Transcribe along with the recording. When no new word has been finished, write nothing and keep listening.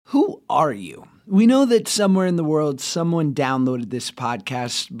Who are you? We know that somewhere in the world someone downloaded this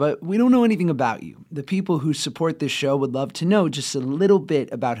podcast, but we don't know anything about you. The people who support this show would love to know just a little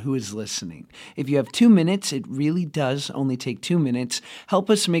bit about who is listening. If you have 2 minutes, it really does only take 2 minutes, help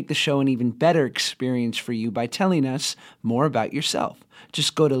us make the show an even better experience for you by telling us more about yourself.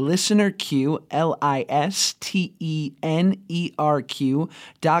 Just go to listenerq,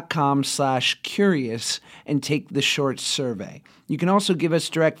 listenerq.com/curious and take the short survey. You can also give us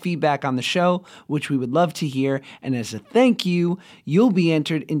direct feedback on the show, which we would love to hear. And as a thank you, you'll be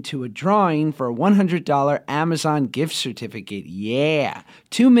entered into a drawing for a $100 Amazon gift certificate. Yeah.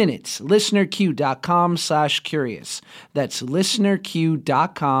 2 minutes. listenerq.com/curious. That's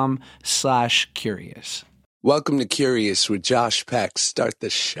listenerq.com/curious. Welcome to Curious with Josh Peck. Start the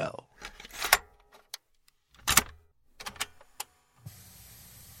show.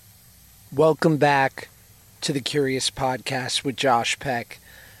 Welcome back to the Curious Podcast with Josh Peck.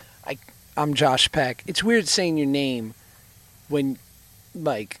 I'm Josh Peck. It's weird saying your name when,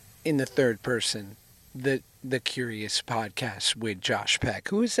 like, in the third person. The Curious Podcast with Josh Peck.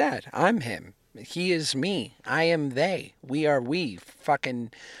 Who is that? I'm him. He is me. I am they. We are we.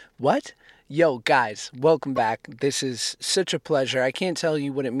 Fucking what? Yo, guys, welcome back. This is such a pleasure. I can't tell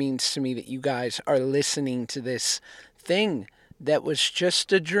you what it means to me that you guys are listening to this thing that was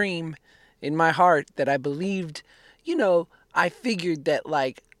just a dream in my heart that I believed, I figured that,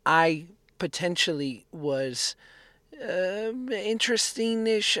 like, I potentially was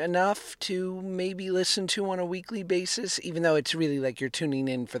interesting-ish enough to maybe listen to on a weekly basis, even though it's really like you're tuning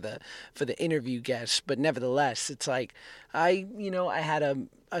in for the interview guests. But nevertheless, it's like I had a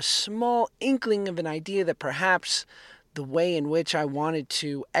small inkling of an idea that perhaps the way in which I wanted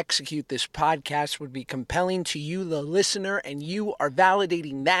to execute this podcast would be compelling to you, the listener, and you are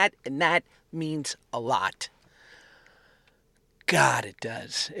validating that, and that means a lot. God, it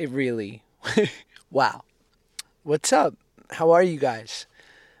does. It really. Wow. What's up? How are you guys?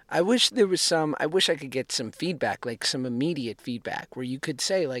 I wish I could get some feedback, like some immediate feedback, where you could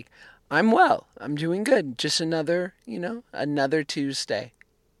say, like, I'm well, I'm doing good, just another Tuesday.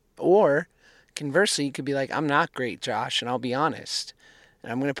 Or, conversely, you could be like, I'm not great, Josh, and I'll be honest.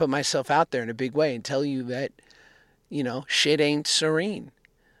 And I'm going to put myself out there in a big way and tell you that, shit ain't serene.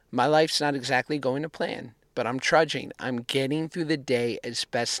 My life's not exactly going to plan, but I'm trudging. I'm getting through the day as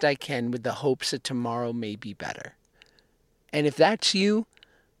best I can with the hopes that tomorrow may be better. And if that's you,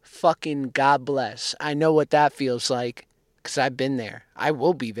 fucking God bless. I know what that feels like, because I've been there. I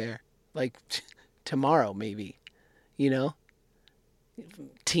will be there. Like, tomorrow, maybe.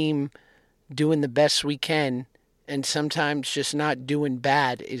 Team doing the best we can, and sometimes just not doing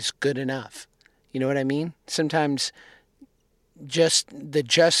bad is good enough. You know what I mean? Sometimes just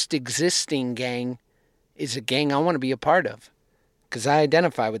existing gang is a gang I want to be a part of, because I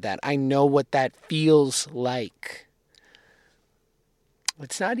identify with that. I know what that feels like.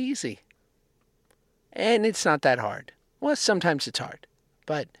 It's not easy, and it's not that hard. Well, sometimes it's hard,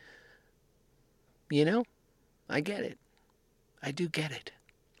 but I get it. I do get it.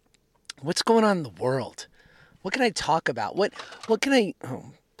 What's going on in the world? What can I talk about? What can I...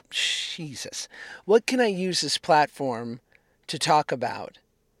 Oh, Jesus. What can I use this platform to talk about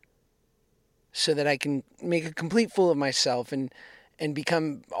so that I can make a complete fool of myself and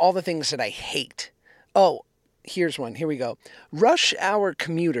become all the things that I hate? Oh, here's one. Here we go. Rush hour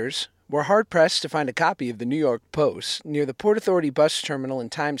commuters were hard-pressed to find a copy of the New York Post near the Port Authority bus terminal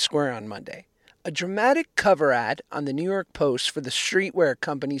in Times Square on Monday. A dramatic cover ad on the New York Post for the streetwear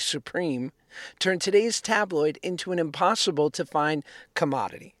company Supreme turned today's tabloid into an impossible-to-find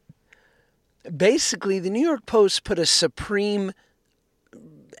commodity. Basically, the New York Post put a Supreme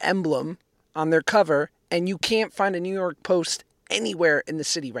emblem on their cover, and you can't find a New York Post anywhere in the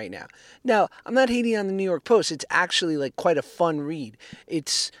city right now. Now, I'm not hating on the New York Post. It's actually, like, quite a fun read.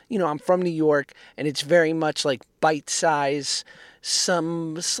 It's, I'm from New York, and it's very much like bite-size,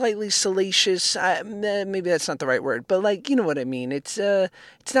 some slightly salacious, maybe that's not the right word, but, like, you know what I mean. It's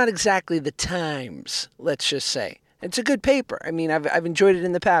not exactly the Times, let's just say. It's a good paper. I mean, I've enjoyed it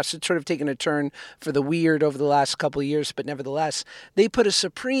in the past. It's sort of taken a turn for the weird over the last couple of years, but nevertheless, they put a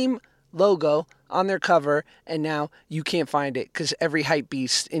Supreme logo on their cover, and now you can't find it because every hype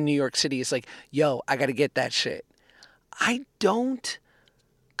beast in New York City is like, yo, I got to get that shit. I don't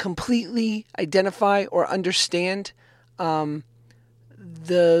completely identify or understand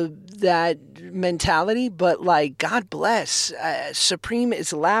that mentality, but, like, God bless. Supreme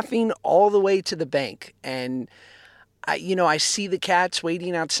is laughing all the way to the bank, and I see the cats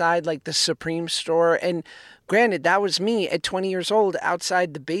waiting outside, like, the Supreme store, and granted, that was me at 20 years old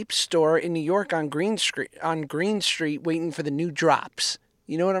outside the Bape store in New York on Green Street waiting for the new drops.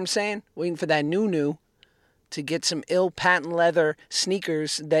 You know what I'm saying? Waiting for that new to get some ill patent leather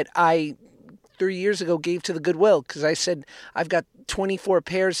sneakers that I 3 years ago gave to the Goodwill because I said I've got 24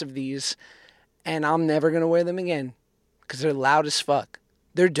 pairs of these and I'm never going to wear them again because they're loud as fuck.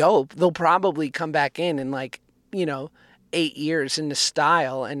 They're dope. They'll probably come back in like, 8 years into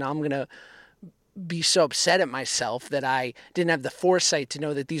style, and I'm going to be so upset at myself that I didn't have the foresight to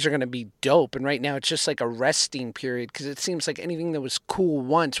know that these are going to be dope. And right now it's just like a resting period because it seems like anything that was cool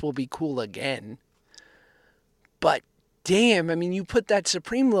once will be cool again. But damn, I mean, you put that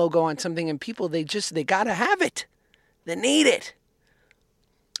Supreme logo on something and people, they gotta have it. They need it.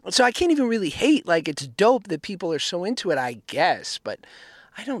 So I can't even really hate, like, it's dope that people are so into it, I guess, but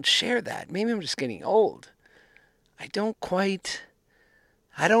I don't share that. Maybe I'm just getting old. I don't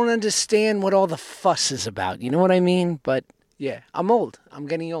understand what all the fuss is about. You know what I mean? But yeah, I'm old. I'm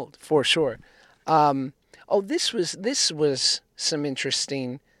getting old for sure. This was some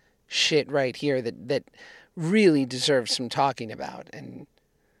interesting shit right here that really deserves some talking about, and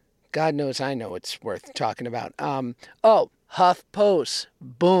God knows I know it's worth talking about. HuffPost.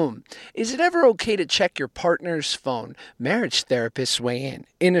 Boom. Is it ever okay to check your partner's phone? Marriage therapists weigh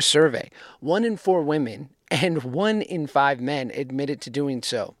in a survey. 1 in 4 women and 1 in 5 men admitted to doing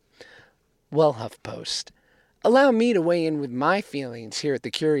so. Well, HuffPost, allow me to weigh in with my feelings here at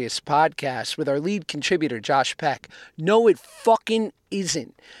the Curious Podcast with our lead contributor, Josh Peck. No, it fucking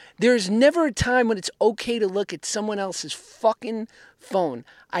isn't. There's never a time when it's okay to look at someone else's fucking phone.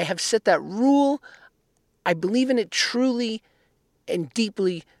 I have set that rule. I believe in it truly and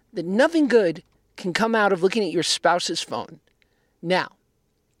deeply that nothing good can come out of looking at your spouse's phone. Now,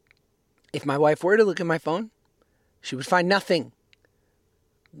 if my wife were to look at my phone, she would find nothing.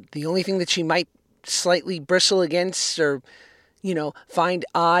 The only thing that she might slightly bristle against or, find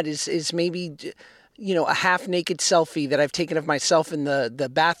odd is maybe, a half-naked selfie that I've taken of myself in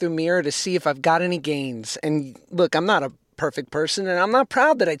the bathroom mirror to see if I've got any gains. And look, I'm not a perfect person, and I'm not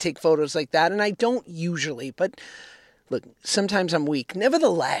proud that I take photos like that, and I don't usually. But look, sometimes I'm weak.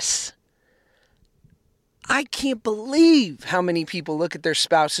 Nevertheless, I can't believe how many people look at their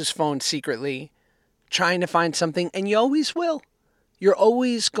spouse's phone secretly, trying to find something, and you always will. You're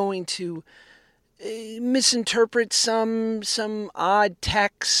always going to misinterpret some odd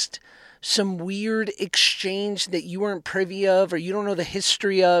text, some weird exchange that you weren't privy of or you don't know the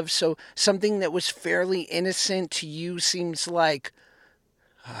history of. So something that was fairly innocent to you seems like,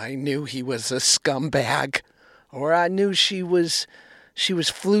 I knew he was a scumbag, or I knew she was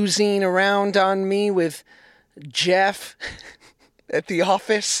floozing around on me with Jeff at the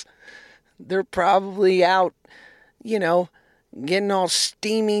office. They're probably out, getting all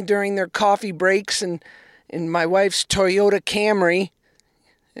steamy during their coffee breaks in my wife's Toyota Camry.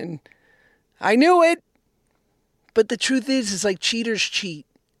 And I knew it. But the truth is like cheaters cheat.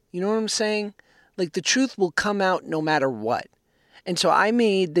 You know what I'm saying? Like the truth will come out no matter what. And so I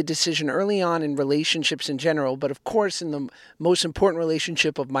made the decision early on in relationships in general, but of course in the most important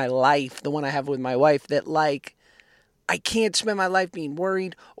relationship of my life, the one I have with my wife, that I can't spend my life being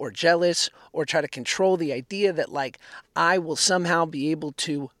worried or jealous or try to control the idea that I will somehow be able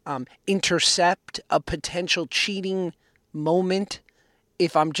to intercept a potential cheating moment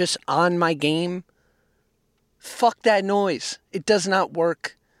if I'm just on my game. Fuck that noise. It does not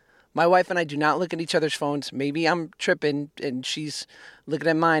work. My wife and I do not look at each other's phones. Maybe I'm tripping and she's looking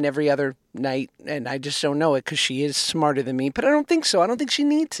at mine every other night and I just don't know it because she is smarter than me. But I don't think so. I don't think she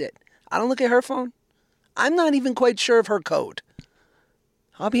needs it. I don't look at her phone. I'm not even quite sure of her code.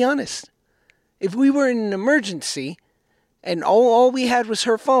 I'll be honest. If we were in an emergency and all we had was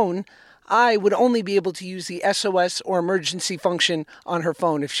her phone, I would only be able to use the SOS or emergency function on her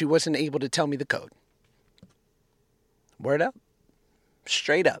phone if she wasn't able to tell me the code. Word up.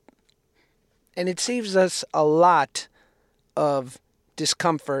 Straight up. And it saves us a lot of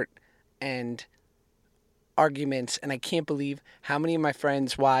discomfort and arguments, and I can't believe how many of my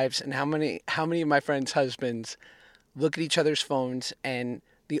friends' wives and how many of my friends' husbands look at each other's phones and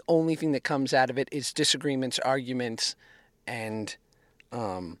the only thing that comes out of it is disagreements, arguments, and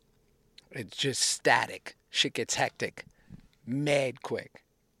it's just static. Shit gets hectic mad quick.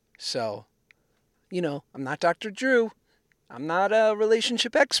 So, I'm not Dr. Drew. I'm not a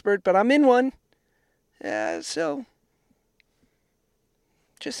relationship expert, but I'm in one. Yeah, so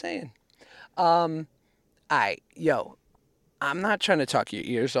just saying. I'm not trying to talk your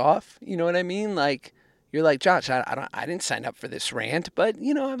ears off. You know what I mean? You're like, Josh, I didn't sign up for this rant, but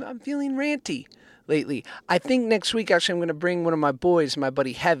I'm feeling ranty lately. I think next week actually I'm going to bring one of my boys, my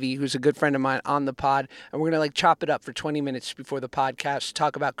buddy Heavy, who's a good friend of mine, on the pod, and we're going to chop it up for 20 minutes before the podcast,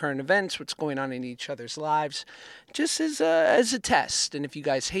 talk about current events, what's going on in each other's lives, just as a test. And if you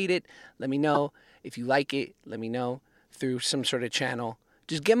guys hate it, let me know. If you like it, let me know through some sort of channel.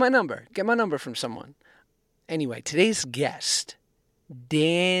 Just get my number from someone. Anyway, today's guest,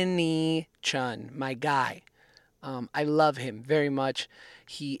 Danny Chun, my guy. I love him very much.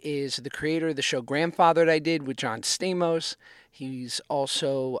 He is the creator of the show Grandfathered I did with John Stamos. He's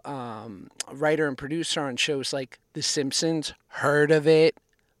also a writer and producer on shows like The Simpsons, heard of it.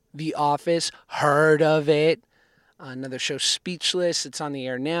 The Office, heard of it. Another show, Speechless, it's on the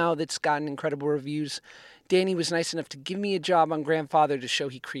air now, that's gotten incredible reviews. Danny was nice enough to give me a job on Grandfathered, a show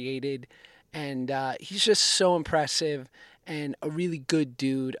he created. And he's just so impressive and a really good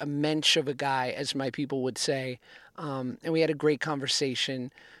dude, a mensch of a guy, as my people would say. And we had a great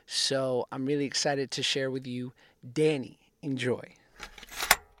conversation. So I'm really excited to share with you. Danny, enjoy.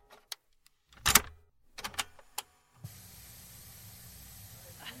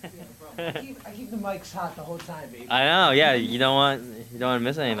 I keep the mics hot the whole time, baby. I know, yeah. You don't want to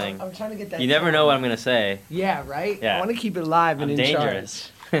miss anything. I'm trying to get that. You never know what I'm gonna say. Yeah, right. Yeah. I want to keep it live and in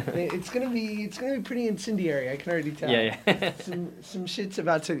dangerous. charge. It's gonna be pretty incendiary. I can already tell. Yeah. Some shit's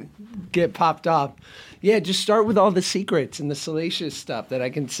about to get popped off. Yeah, just start with all the secrets and the salacious stuff that I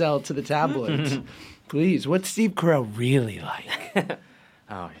can sell to the tabloids. Please, what's Steve Carell really like?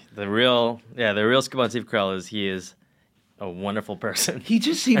 Oh, the real scoop on Steve Carell is he is a wonderful person. He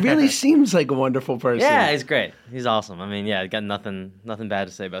really seems like a wonderful person. Yeah, he's great. He's awesome. I mean, yeah, got nothing bad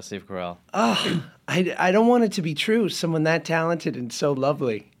to say about Steve Carell. Oh, I don't want it to be true. Someone that talented and so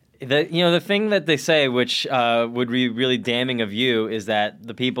lovely. The thing that they say, which would be really damning of you, is that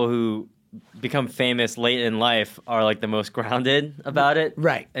the people who become famous late in life are like the most grounded about it,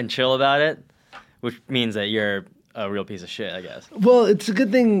 right, and chill about it, which means that you're a real piece of shit, I guess. Well, it's a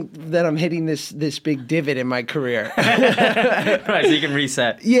good thing that I'm hitting this big divot in my career. Right, so you can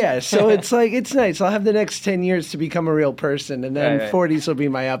reset. Yeah, so it's nice. I'll have the next 10 years to become a real person, and then right. 40s will be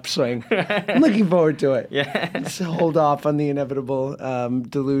my upswing. I'm looking forward to it. Yeah. Just hold off on the inevitable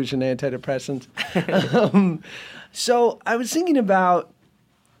delusion antidepressants. So I was thinking about,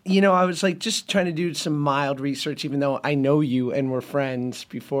 I was just trying to do some mild research, even though I know you and we're friends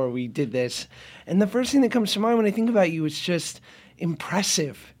before we did this. And the first thing that comes to mind when I think about you is just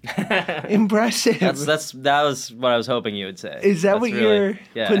impressive. Impressive. That was what I was hoping you would say. Is that what you're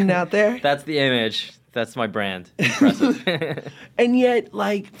putting out there? That's the image. That's my brand. Impressive. And yet,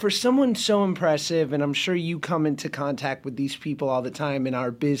 for someone so impressive, and I'm sure you come into contact with these people all the time in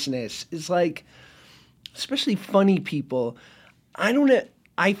our business, is especially funny people.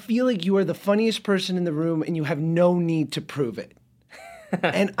 I feel like you are the funniest person in the room and you have no need to prove it.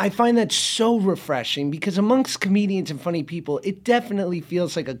 And I find that so refreshing because amongst comedians and funny people, it definitely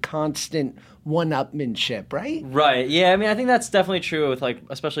feels like a constant one-upmanship, right? Right. Yeah. I mean, I think that's definitely true with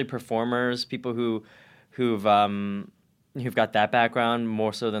especially performers, people who've got that background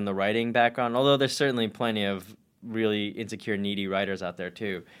more so than the writing background. Although there's certainly plenty of really insecure, needy writers out there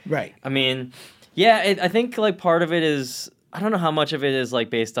too. Right. I mean, yeah. I think part of it is. I don't know how much of it is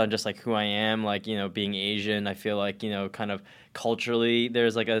based on just who I am, being Asian. I feel kind of culturally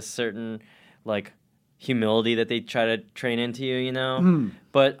there's a certain humility that they try to train into you,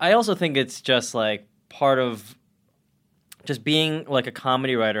 But I also think it's just part of just being a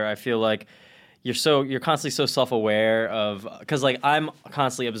comedy writer. I feel you're constantly so self-aware of, because I'm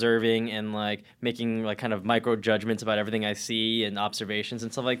constantly observing and making kind of micro judgments about everything I see and observations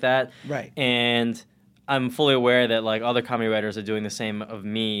and stuff like that. Right. And I'm fully aware that other comedy writers are doing the same of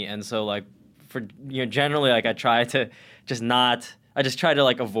me, and so for generally I try to just try to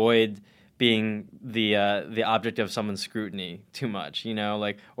avoid being the object of someone's scrutiny too much,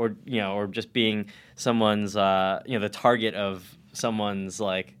 or just being someone's the target of someone's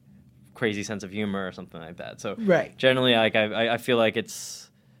crazy sense of humor or something like that. So right. Generally I feel it's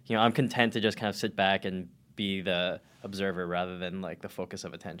I'm content to just kind of sit back and be the observer rather than the focus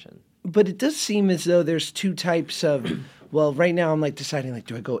of attention. But it does seem as though there's two types of, well, right now I'm deciding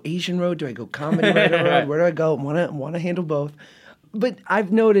do I go Asian road? Do I go comedy writer road? Where do I go? Want to handle both. But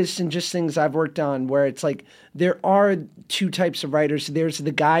I've noticed in just things I've worked on where it's there are two types of writers. There's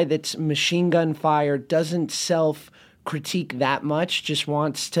the guy that's machine gun fire, doesn't self-critique that much, just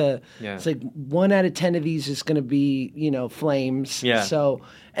wants to, It's 1 out of 10 of these is going to be, flames. Yeah. So,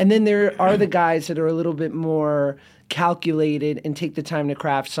 and then there are the guys that are a little bit more calculated and take the time to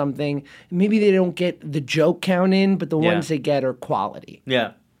craft something. Maybe they don't get the joke count in, but the ones they get are quality.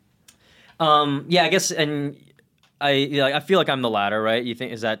 Yeah. Yeah, I guess, and I feel like I'm the latter, right? You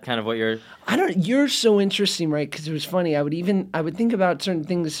think, is that kind of what you're? I don't. You're so interesting, right? Because it was funny. I would think about certain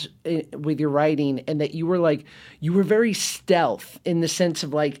things with your writing, and that you were very stealth in the sense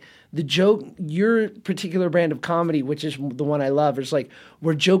of like the joke. Your particular brand of comedy, which is the one I love, is like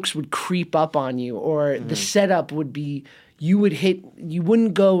where jokes would creep up on you, or the setup would be you would hit. You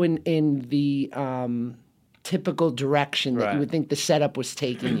wouldn't go in the typical direction that Right. you would think the setup was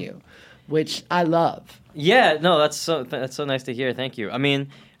taking you, which I love. Yeah, no, that's so nice to hear. Thank you. I mean,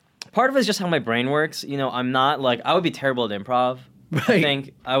 part of it is just how my brain works. You know, I'm not like I would be terrible at improv. I Right.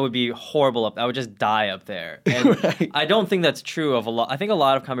 think I would be horrible up. I would just die up there. And Right. I don't think that's true of a lot. I think a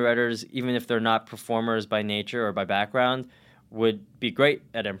lot of comedy writers, even if they're not performers by nature or by background, would be great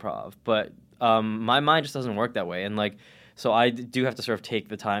at improv. But my mind just doesn't work that way. And like, so I do have to sort of take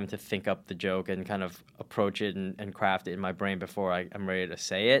the time to think up the joke and kind of approach it and craft it in my brain before I'm ready to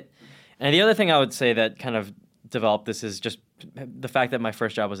say it. And the other thing I would say that kind of developed this is just the fact that my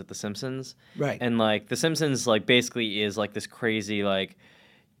first job was at The Simpsons. Right. And like The Simpsons like basically is like this crazy like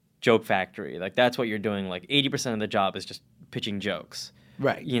joke factory. Like that's what you're doing. Like 80% of the job is just pitching jokes.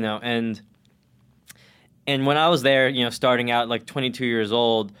 Right. You know, and when I was there, you know, starting out like 22 years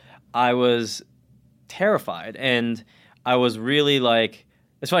old, I was terrified and I was really like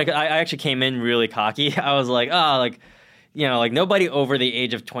it's funny, I actually came in really cocky. I was like, oh, like you know, like nobody over the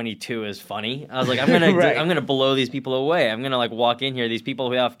age of 22 is funny. I was like, I'm gonna, Right. I'm gonna blow these people away. I'm gonna like walk in here. These people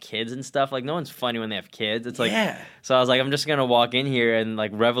who have kids and stuff, like no one's funny when they have kids. It's like, Yeah. so I was like, I'm just gonna walk in here and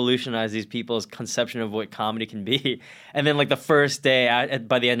like revolutionize these people's conception of what comedy can be. And then like the first day,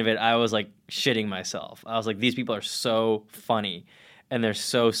 by the end of it, I was like shitting myself. I was like, these people are so funny, and they're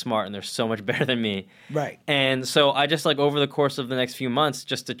so smart, and they're so much better than me. Right. And so I just like over the course of the next few months,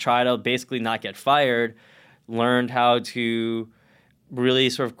 just to try to basically not get fired, learned how to really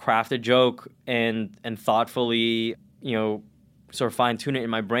sort of craft a joke and thoughtfully, you know, sort of fine tune it in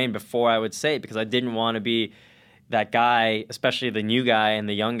my brain before I would say it, because I didn't want to be that guy, especially the new guy and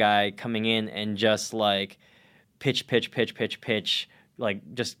the young guy coming in and just like pitch,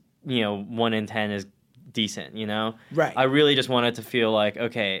 like just, you know, 1 in 10 is decent, you know? Right. I really just wanted to feel like,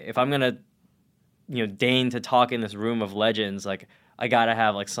 okay, if I'm going to, you know, deign to talk in this room of legends, like I gotta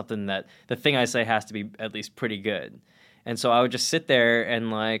have like something that the thing I say has to be at least pretty good. And so I would just sit there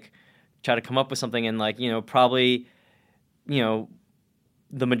and like try to come up with something, and like, you know, probably, you know,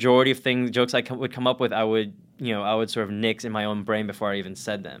 the majority of jokes I would come up with, I would sort of nix in my own brain before I even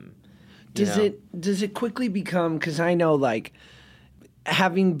said them. Does it quickly become, because I know like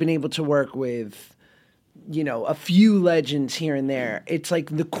having been able to work with, you know, a few legends here and there, it's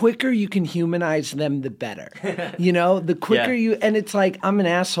like the quicker you can humanize them, the better. You know, the quicker Yeah. and it's like, I'm an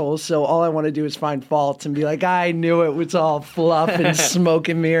asshole, so all I want to do is find faults and be like, I knew it was all fluff and smoke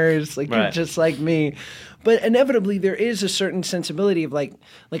and mirrors, like you're Right. just like me. But inevitably, there is a certain sensibility of like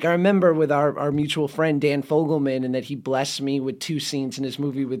I remember with our mutual friend Dan Fogelman, and that he blessed me with 2 scenes in his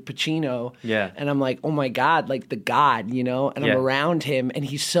movie with Pacino. Yeah. And I'm like, oh my God, like the God, you know? And Yeah. I'm around him, and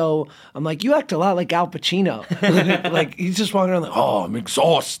I'm like, you act a lot like Al Pacino. Like he's just walking around like, oh, I'm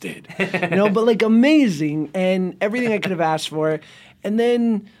exhausted. You know, but like amazing and everything I could have asked for. And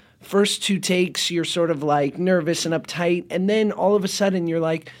then first 2 takes, you're sort of like nervous and uptight. And then all of a sudden you're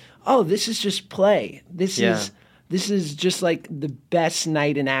like, oh, this is just play. This is just like the best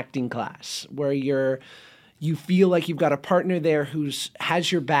night in acting class, where you feel like you've got a partner there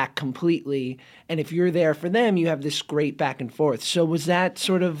has your back completely, and if you're there for them, you have this great back and forth. So was that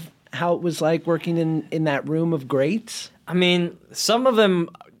sort of how it was like working in that room of greats? I mean, some of them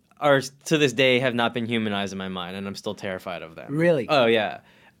are to this day have not been humanized in my mind, and I'm still terrified of them. Really? Oh yeah.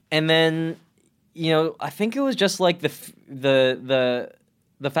 And then, you know, I think it was just like the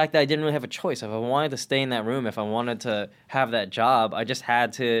fact that I didn't really have a choice. If I wanted to stay in that room, if I wanted to have that job, I just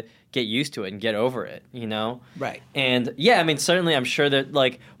had to get used to it and get over it, you know? Right. And yeah, I mean, certainly I'm sure that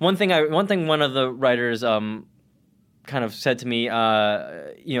like one thing one of the writers kind of said to me, you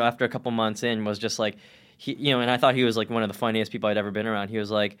know, after a couple months in, was just like, he, you know, and I thought he was like one of the funniest people I'd ever been around. He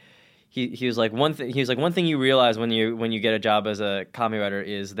was like, he was like one thing you realize when you get a job as a comedy writer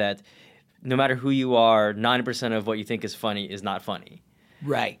is that no matter who you are, 90% of what you think is funny is not funny.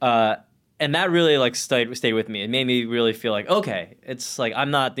 Right. And that really like stayed with me. It made me really feel like, okay, it's like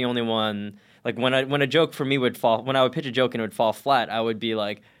I'm not the only one. Like when a joke for me when I would pitch a joke and it would fall flat, I would be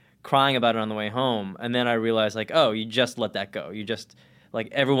like crying about it on the way home. And then I realized like, oh, you just let that go. You just like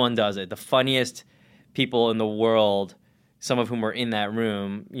everyone does it. The funniest people in the world, some of whom were in that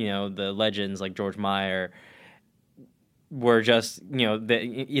room, you know, the legends like George Meyer, were just, you know,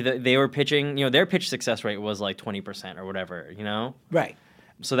 either they were pitching, you know, their pitch success rate was like 20% or whatever, you know? Right.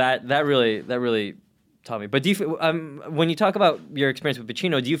 So that really taught me. But do you when you talk about your experience with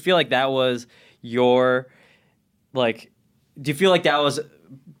Pacino, do you feel like that was your like? Do you feel like that was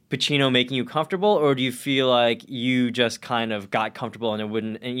Pacino making you comfortable, or do you feel like you just kind of got comfortable and it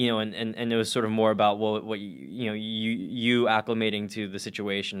wouldn't, and it was sort of more about what you acclimating to the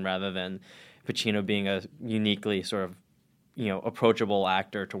situation rather than Pacino being a uniquely sort of approachable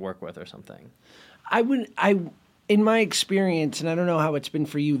actor to work with or something? In my experience, and I don't know how it's been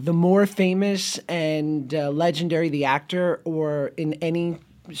for you, the more famous and legendary the actor, or in any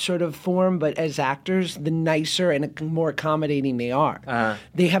sort of form, but as actors, the nicer and more accommodating they are.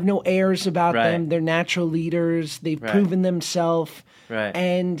 They have no airs about them. They're natural leaders. They've proven themselves. Right.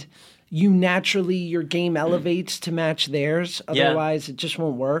 And your game elevates to match theirs. Otherwise, it just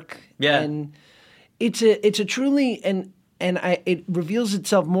won't work. Yeah. And it's a truly, and it reveals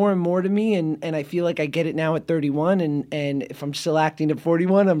itself more and more to me, and I feel like I get it now at 31, and if I'm still acting at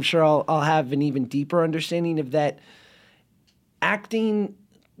 41, I'm sure I'll have an even deeper understanding of that. Acting,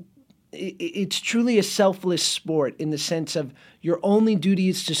 it's truly a selfless sport in the sense of your only duty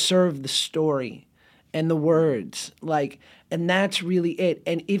is to serve the story and the words, and that's really it.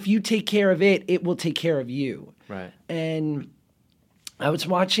 And if you take care of it, it will take care of you. Right. And I was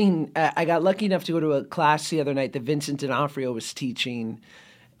watching, I got lucky enough to go to a class the other night that Vincent D'Onofrio was teaching.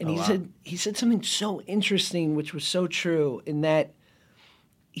 And he said something so interesting, which was so true, in that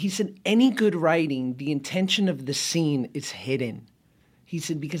he said, any good writing, the intention of the scene is hidden. He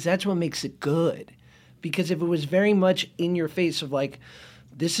said, because that's what makes it good. Because if it was very much in your face of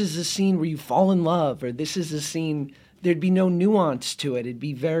this is the scene where you fall in love, or this is the scene, there'd be no nuance to it. It'd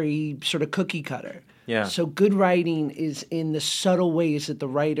be very sort of cookie cutter. Yeah. So good writing is in the subtle ways that the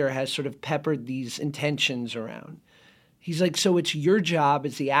writer has sort of peppered these intentions around. He's like, so it's your job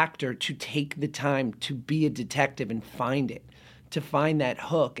as the actor to take the time to be a detective and find it, to find that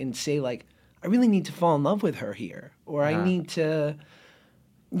hook and say I really need to fall in love with her here, or I need to,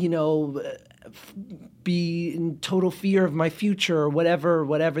 be in total fear of my future, or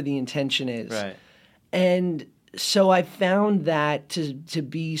whatever the intention is. Right. And so I found that to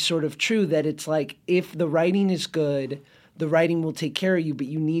be sort of true, that it's if the writing is good, the writing will take care of you, but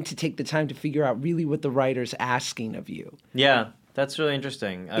you need to take the time to figure out really what the writer's asking of you. Yeah, that's really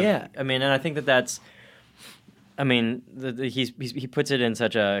interesting. And I think that's, he puts it in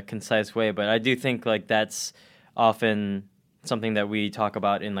such a concise way, but I do think that's often something that we talk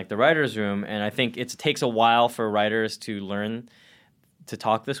about in the writer's room, and I think it takes a while for writers to learn to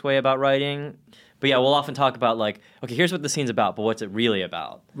talk this way about writing. But yeah, we'll often talk about okay, here's what the scene's about, but what's it really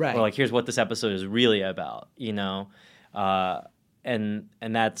about? Right. Or here's what this episode is really about, and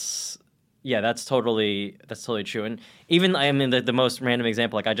that's totally true. And even the most random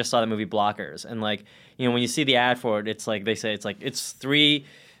example, I just saw the movie Blockers, and when you see the ad for it, it's they say it's three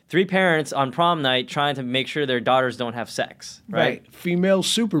parents on prom night trying to make sure their daughters don't have sex, right? Female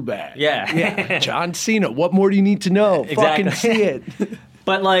Superbad. Yeah. John Cena. What more do you need to know? Exactly. Fucking see it.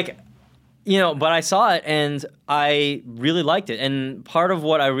 But but I saw it and I really liked it. And part of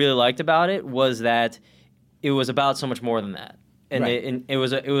what I really liked about it was that it was about so much more than that. And it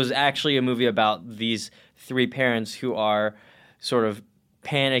was actually a movie about these three parents who are sort of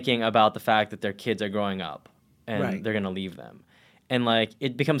panicking about the fact that their kids are growing up and they're going to leave them. And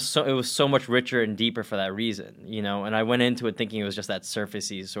it was so much richer and deeper for that reason, And I went into it thinking it was just that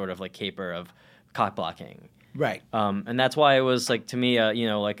surfacey sort of caper of cock blocking, right? And that's why it was to me,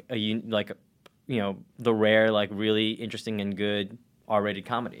 the rare, really interesting and good R-rated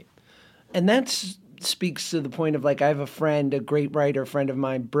comedy. And that speaks to the point of I have a friend, a great writer friend of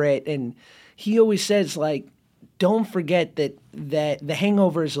mine, Britt, and he always says don't forget that The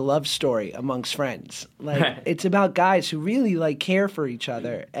Hangover is a love story amongst friends. It's about guys who really care for each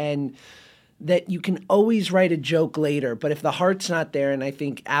other, and that you can always write a joke later, but if the heart's not there, and I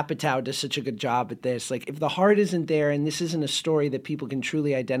think Apatow does such a good job at this, if the heart isn't there and this isn't a story that people can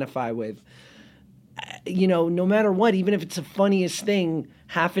truly identify with, no matter what, even if it's the funniest thing,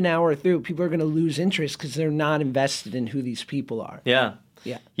 half an hour through, people are going to lose interest because they're not invested in who these people are. Yeah.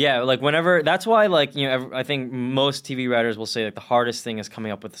 Yeah. Yeah, whenever, that's why, I think most TV writers will say, the hardest thing is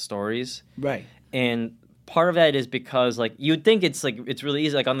coming up with the stories. Right. And part of that is because, you'd think it's really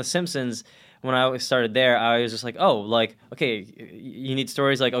easy. On The Simpsons, when I started there, I was just okay, you need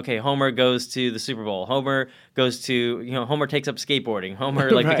stories okay, Homer goes to the Super Bowl. Homer goes to, Homer takes up skateboarding. Homer,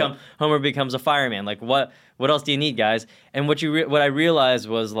 Homer becomes a fireman. What else do you need, guys? And what I realized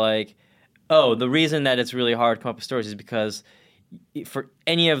was, the reason that it's really hard to come up with stories is because for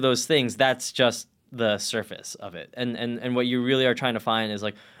any of those things, that's just the surface of it. And what you really are trying to find is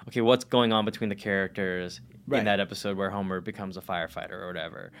like, okay, what's going on between the characters in that episode where Homer becomes a firefighter or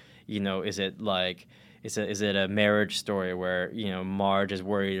whatever. You know, is it like is it a marriage story where, you know, Marge is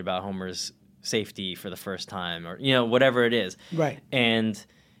worried about Homer's safety for the first time, or, you know, whatever it is. Right. And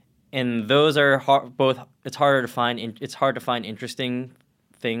those are both. It's hard to find interesting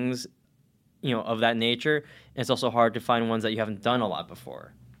things, you know, of that nature. And it's also hard to find ones that you haven't done a lot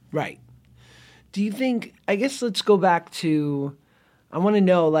before. Right. Do you think? I guess let's go back to. I want to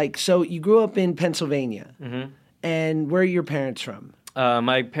know, like, so you grew up in Pennsylvania, and where are your parents from?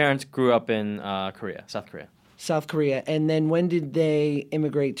 My parents grew up in Korea, South Korea. South Korea, and then when did they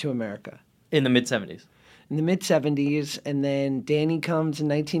immigrate to America? In the mid-'70s. In the mid-'70s, and then Danny comes in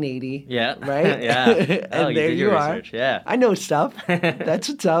 1980. Yeah. Right? Yeah. And you there did you your are. research. Yeah. I know stuff. That's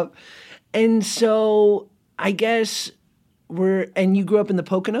what's up. And so I guess and you grew up in the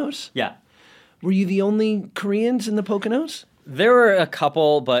Poconos? Yeah. Were you the only Koreans in the Poconos? There were a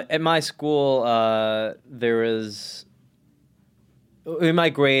couple, but at my school, there was, in my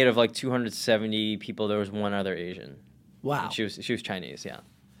grade of like 270 people, there was one other Asian. Wow. She was Chinese, yeah.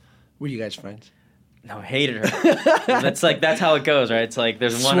 Were you guys friends? No, I hated her. That's how it goes, right? It's like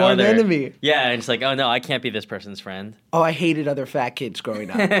there's one Sworn other enemy. Yeah, and it's like, oh no, I can't be this person's friend. Oh, I hated other fat kids growing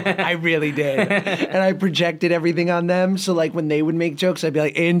up. I really did. And I projected everything on them. So, like, when they would make jokes, I'd be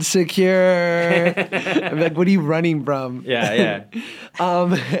like, insecure. I'd be like, what are you running from? Yeah.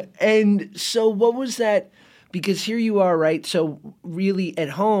 And so what was that? Because here you are, right? So really at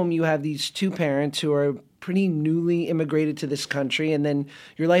home, you have these two parents who are pretty newly immigrated to this country. And then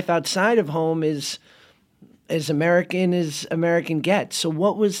your life outside of home is as American as American gets. So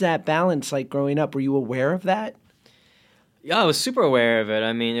what was that balance like growing up? Were you aware of that? Yeah, I was super aware of it.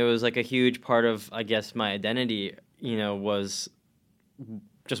 I mean, it was like a huge part of, I guess, my identity, you know, was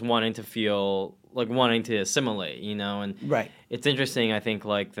just wanting to assimilate, you know, and Right. It's interesting, I think,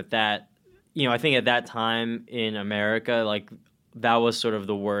 like that, you know, I think at that time in America, like that was sort of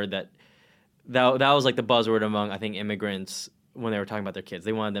the word that was like the buzzword among, I think, immigrants when they were talking about their kids.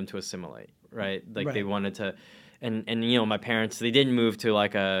 They wanted them to assimilate, right? Like Right. they wanted to, and you know, my parents, they didn't move to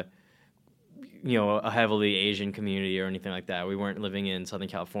like a heavily Asian community or anything like that. We weren't living in Southern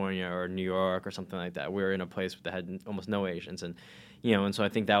California or New York or something like that. We were in a place that had almost no Asians, and you know, and so I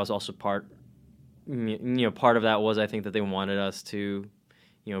think that was also part of that was, I think, that they wanted us to,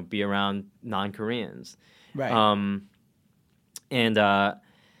 you know, be around non-Koreans. Right.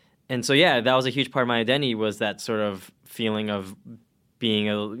 And so yeah, that was a huge part of my identity, was that sort of feeling of being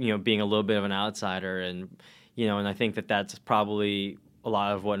a little bit of an outsider, and you know, and I think that that's probably a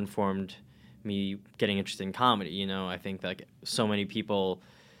lot of what informed me getting interested in comedy. You know, I think that, like, so many people,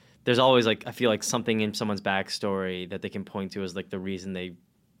 there's always, like, I feel like something in someone's backstory that they can point to as like the reason they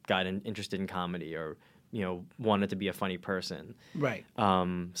got interested in comedy, or, you know, wanted to be a funny person. Right.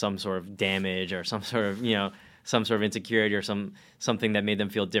 Some sort of damage, or some sort of, you know, some sort of insecurity, or something that made them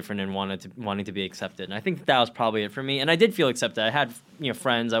feel different and wanting to be accepted. And I think that was probably it for me. And I did feel accepted. I had, you know,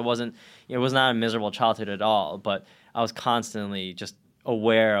 friends. I wasn't, you know, it was not a miserable childhood at all, but I was constantly just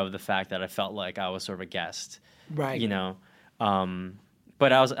aware of the fact that I felt like I was sort of a guest. Right. You know.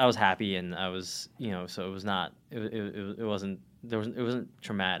 But I was happy, and I was, you know, so it was not, it wasn't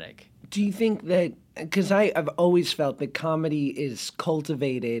traumatic. Do you think that, because I've always felt that comedy is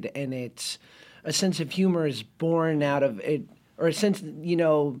cultivated, and it's a sense of humor is born out of it, or a sense, you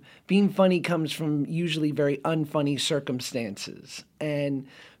know, being funny comes from usually very unfunny circumstances. And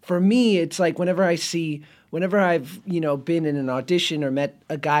for me, it's like whenever I've, you know, been in an audition or met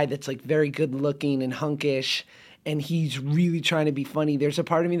a guy that's like very good looking and hunkish, and he's really trying to be funny, there's a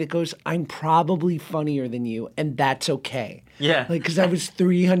part of me that goes, I'm probably funnier than you, and that's okay. Yeah. Like, because I was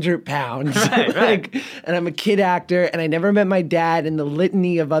 300 pounds. Right. Like, and I'm a kid actor, and I never met my dad, and the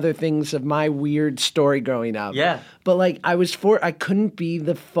litany of other things of my weird story growing up. Yeah. But, like, I couldn't be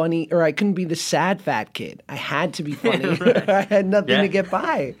the funny, or I couldn't be the sad fat kid. I had to be funny. Right. I had nothing to get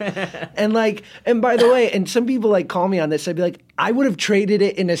by. And, like, and by the way, and some people, like, call me on this, I'd be like, I would have traded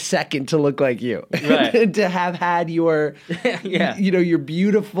it in a second to look like you. Right. To have had your, Yeah. you know, your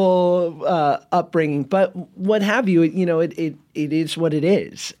beautiful upbringing. But what have you, you know, it is what it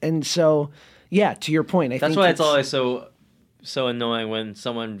is. And so, yeah, to your point, I think that's why it's always so annoying when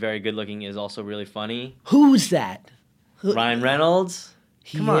someone very good looking is also really funny. Who's that? Ryan Reynolds.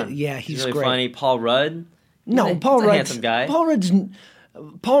 Come on. Yeah, he's really great. funny. Paul Rudd. No, He's Paul a Rudd's handsome guy. Paul Rudd's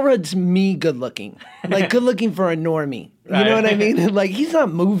Paul Rudd's me good looking. Like good looking for a normie. You know what I mean? Like he's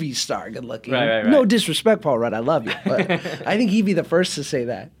not movie star good looking. Right. No disrespect, Paul Rudd. I love you. But I think he'd be the first to say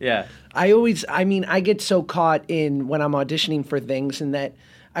that. Yeah. I get so caught in when I'm auditioning for things and that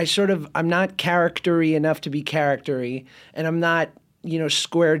I'm not character-y enough to be character-y, and I'm not,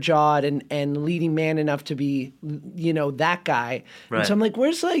 square-jawed and leading man enough to be, that guy. Right. And so I'm like,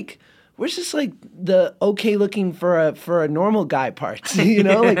 where's just like the okay looking for a normal guy parts,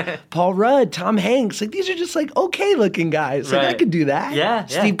 like Paul Rudd, Tom Hanks, like these are just like okay looking guys. Like I could do that. Yeah.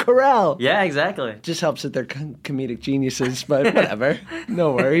 Steve Carell. Yeah, exactly. Just helps that they're comedic geniuses, but whatever.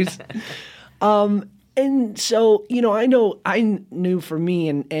 No worries. And so, I knew for me,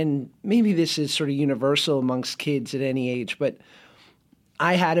 and maybe this is sort of universal amongst kids at any age, but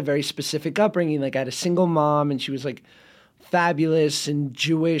I had a very specific upbringing. Like I had a single mom and she was like fabulous and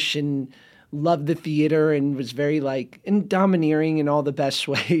Jewish and loved the theater and was very and domineering in all the best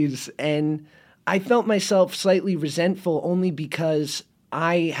ways. And I felt myself slightly resentful only because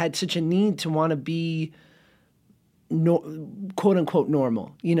I had such a need to want to be quote unquote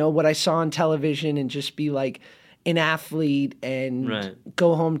normal, what I saw on television and just be like an athlete and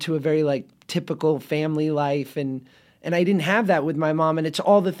go home to a very typical family life. And I didn't have that with my mom. And it's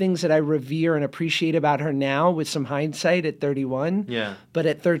all the things that I revere and appreciate about her now with some hindsight at 31. Yeah. But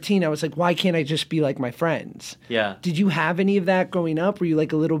at 13, I was like, why can't I just be like my friends? Yeah. Did you have any of that growing up? Were you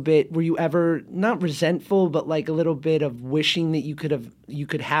were you ever not resentful, but a little bit of wishing that you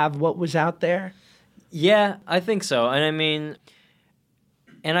could have what was out there? Yeah, I think so. And I mean,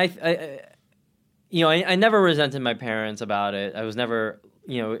 and I never resented my parents about it. I was never,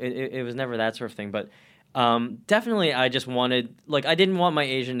 it was never that sort of thing. But definitely, I just wanted, I didn't want my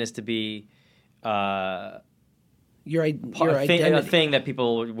Asianness to be your identity. A thing that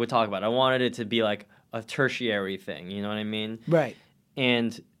people would talk about. I wanted it to be like a tertiary thing. You know what I mean? Right.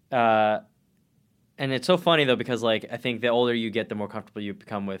 And it's so funny though because I think the older you get, the more comfortable you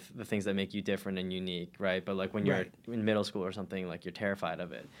become with the things that make you different and unique, right? But when you're in middle school or something, you're terrified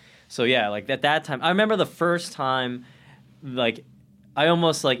of it. So yeah, at that time, I remember the first time, I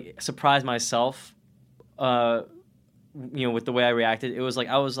almost surprised myself, with the way I reacted. It was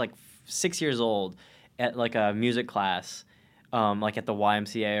I was 6 years old at a music class, at the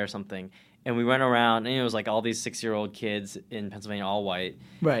YMCA or something, and we went around and it was all these 6-year-old kids in Pennsylvania, all white,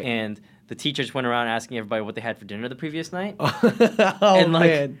 right, and the teachers went around asking everybody what they had for dinner the previous night.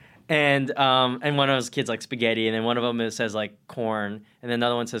 Man. And one of those kids spaghetti, and then one of them says corn, and then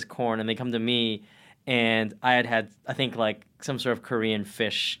another one says corn, and they come to me, and I had I think some sort of Korean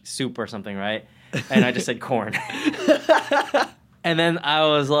fish soup or something, right? And I just said corn. And then I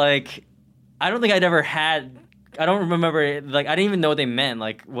was I don't think I'd ever had. I don't remember. I didn't even know what they meant.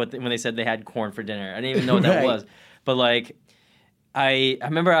 When they said they had corn for dinner, I didn't even know what that was. But I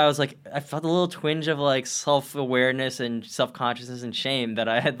remember I was I felt a little twinge of self-awareness and self-consciousness and shame that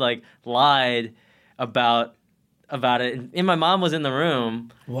I had lied about it. And my mom was in the room.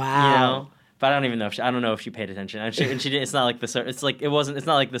 Wow. But I don't even know if I don't know if she paid attention. And she didn't. It's not it's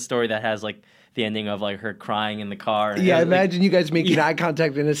not the story that has the ending of her crying in the car. Yeah, imagine you guys making eye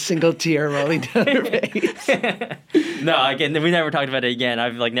contact and a single tear rolling down her face. No, again, we never talked about it again.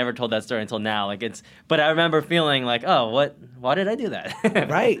 I've never told that story until now. But I remember feeling oh, why did I do that?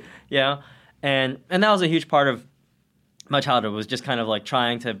 Right. And that was a huge part of my childhood, was just kind of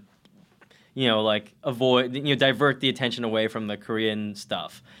trying to, avoid, divert the attention away from the Korean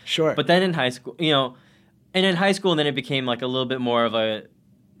stuff. Sure. But then in high school, and in high school, then it became a little bit more of a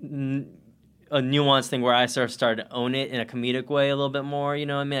nuanced thing where I sort of started to own it in a comedic way a little bit more. You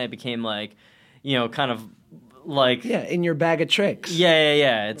know what I mean? I became kind of yeah, in your bag of tricks.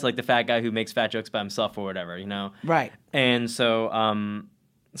 Yeah. It's the fat guy who makes fat jokes by himself or whatever, Right. And so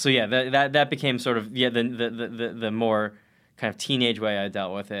yeah, that became sort of the more kind of teenage way I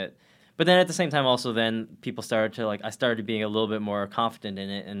dealt with it. But then at the same time, also then people started to I started being a little bit more confident in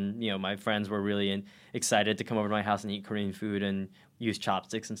it, and my friends were really excited to come over to my house and eat Korean food and use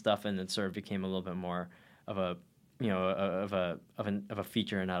chopsticks and stuff, and it sort of became a little bit more of a of a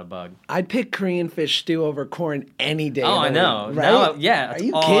feature and not a bug. I'd pick Korean fish stew over corn any day. Oh, I know. Right? Now, yeah. Are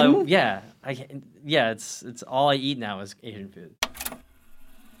you kidding? It's all I eat now is Asian food.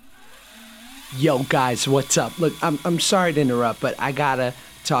 Yo, guys, what's up? Look, I'm sorry to interrupt, but I gotta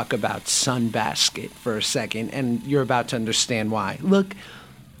talk about Sunbasket for a second, and you're about to understand why. Look,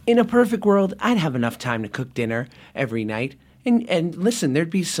 in a perfect world, I'd have enough time to cook dinner every night, And listen, there'd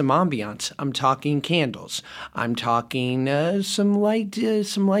be some ambiance. I'm talking candles. I'm talking some light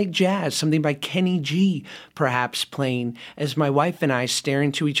jazz, something by Kenny G, perhaps playing as my wife and I stare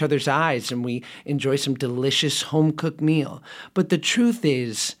into each other's eyes and we enjoy some delicious home cooked meal. But the truth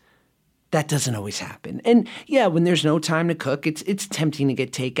is, that doesn't always happen. And yeah, when there's no time to cook, it's tempting to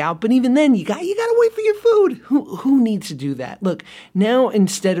get takeout. But even then, you gotta wait for your food. Who needs to do that? Look, now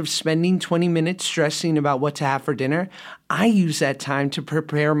instead of spending 20 minutes stressing about what to have for dinner, I use that time to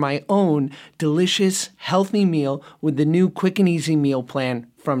prepare my own delicious, healthy meal with the new quick and easy meal plan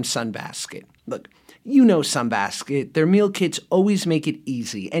from Sunbasket. Look, you know Sunbasket. Their meal kits always make it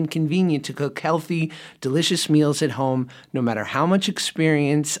easy and convenient to cook healthy, delicious meals at home, no matter how much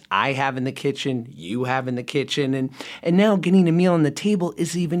experience I have in the kitchen, you have in the kitchen. And now getting a meal on the table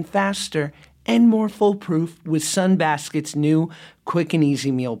is even faster and more foolproof with Sunbasket's new quick and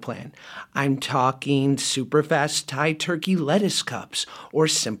easy meal plan. I'm talking super fast Thai turkey lettuce cups or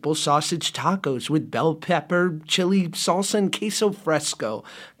simple sausage tacos with bell pepper, chili salsa, and queso fresco.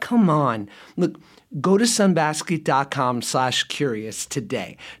 Come on. Look, go to sunbasket.com/curious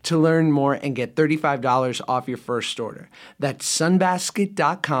today to learn more and get $35 off your first order. That's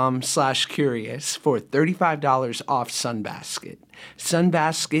sunbasket.com/curious for $35 off Sunbasket.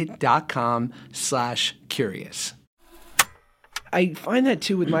 sunbasket.com/curious. I find that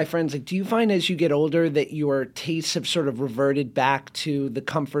too with my friends. Like, do you find as you get older that your tastes have sort of reverted back to the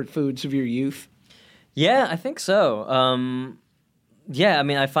comfort foods of your youth? Yeah, I think so. Yeah, I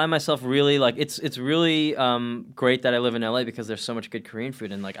mean, I find myself really like it's really great that I live in LA because there's so much good Korean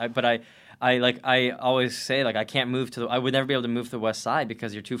food and I always say like I can't move I would never be able to move to the West Side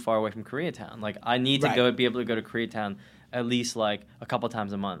because you're too far away from Koreatown. Like I need to be able to go to Koreatown at least like a couple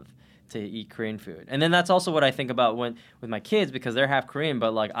times a month to eat Korean food. And then that's also what I think about with my kids because they're half Korean,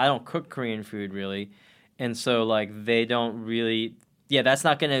 but like I don't cook Korean food really, and so like they don't really that's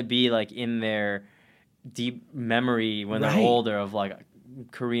not gonna be like in their deep memory when they're older of like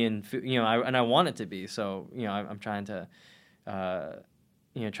Korean food, and I want it to be. So, I'm trying to,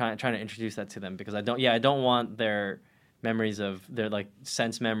 trying to introduce that to them because I don't want their memories of their like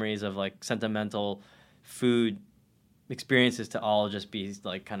memories of like sentimental food experiences to all just be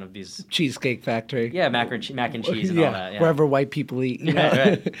like kind of these Cheesecake Factory. Yeah, mac and cheese and all that. Yeah. Wherever white people eat. You know?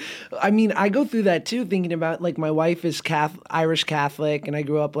 Right. I mean, I go through that too, thinking about like my wife is Irish Catholic, and I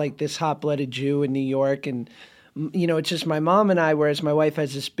grew up like this hot-blooded Jew in New York, and it's just my mom and I. Whereas my wife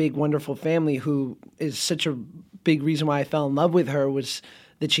has this big, wonderful family, who is such a big reason why I fell in love with her was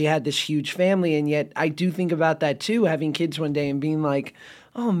that she had this huge family, and yet I do think about that too, having kids one day and being like,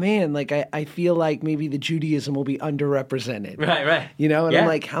 oh man, like I feel like maybe the Judaism will be underrepresented. Right. And I'm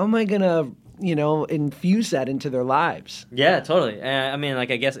like, how am I going to, infuse that into their lives? Yeah, totally. I mean,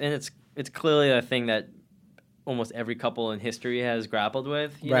 like I guess, and it's clearly a thing that almost every couple in history has grappled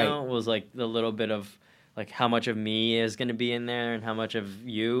with, you know, was like the little bit of like how much of me is going to be in there and how much of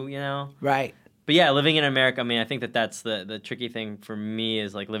you, Right. But yeah, living in America, I mean, I think that's the tricky thing for me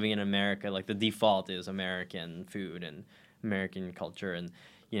is like living in America, like the default is American food and American culture, and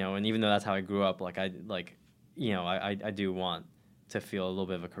and even though that's how I grew up, like I do want to feel a little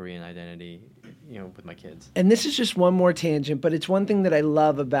bit of a Korean identity, with my kids. And this is just one more tangent, but it's one thing that I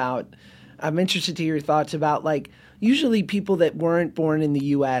love about. I'm interested to hear your thoughts about like usually people that weren't born in the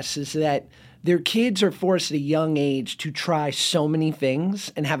U.S. is that their kids are forced at a young age to try so many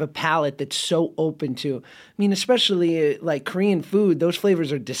things and have a palate that's so open to, I mean, especially like Korean food, those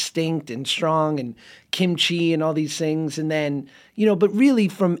flavors are distinct and strong, and kimchi and all these things. And then, but really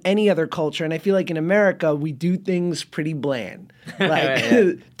from any other culture. And I feel like in America, we do things pretty bland,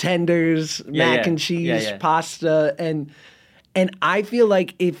 like tenders, mac and cheese, pasta. And I feel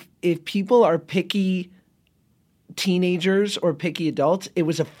like if people are picky teenagers or picky adults, it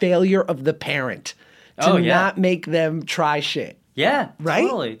was a failure of the parent to not make them try shit. Yeah,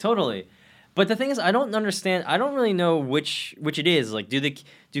 right? Totally. But the thing is, I don't understand. I don't really know which it is. Like, do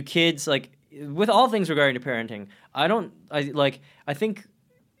kids like with all things regarding to parenting? I think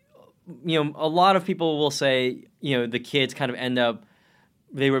a lot of people will say the kids kind of end up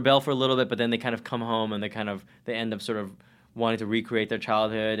they rebel for a little bit, but then they kind of come home and they end up sort of wanting to recreate their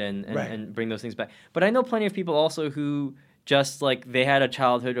childhood and bring those things back. But I know plenty of people also who just like they had a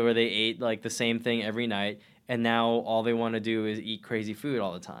childhood where they ate like the same thing every night, and now all they want to do is eat crazy food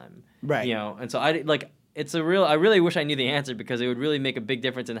all the time. Right. And so I really wish I knew the answer because it would really make a big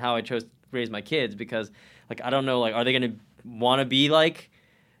difference in how I chose to raise my kids, because like I don't know, like are they going to want to be like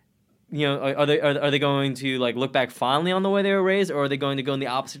are they going to like look back fondly on the way they were raised, or are they going to go in the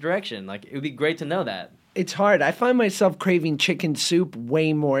opposite direction? Like it would be great to know that. It's hard. I find myself craving chicken soup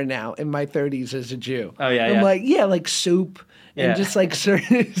way more now in my 30s as a Jew. Oh, yeah, I'm like soup, and Yeah. just like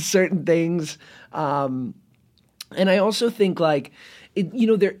certain things. And I also think like,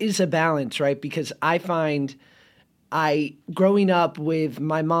 there is a balance, right? Because I find growing up with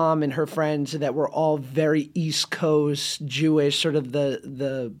my mom and her friends that were all very East Coast Jewish, sort of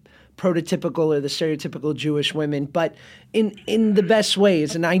the prototypical or the stereotypical Jewish women, but in the best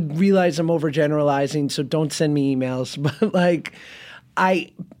ways. And I realize I'm overgeneralizing, so don't send me emails. But like,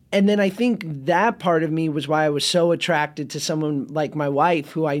 and then I think that part of me was why I was so attracted to someone like my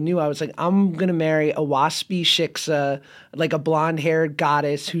wife, who I knew I was like, I'm going to marry a waspy shiksa, like a blonde-haired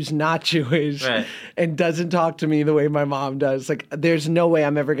goddess who's not Jewish Right. and doesn't talk to me the way my mom does. Like, there's no way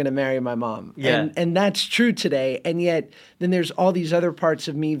I'm ever going to marry my mom. Yeah. And that's true today. And yet then there's all these other parts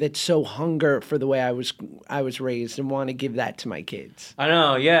of me that so hunger for the way I was raised and want to give that to my kids. I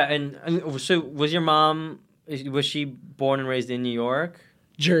know, yeah. And so was your mom, was she born and raised in New York?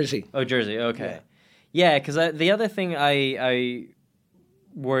 Jersey. Oh, Jersey. Okay. Yeah, because the other thing I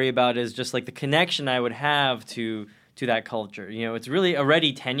worry about is just like the connection I would have to that culture. It's really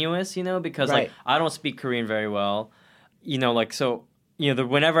already tenuous, because Right. like I don't speak Korean very well.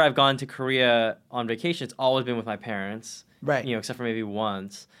 Whenever I've gone to Korea on vacation, it's always been with my parents. Right. Except for maybe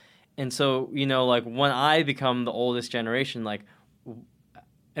once. And so, like when I become the oldest generation, like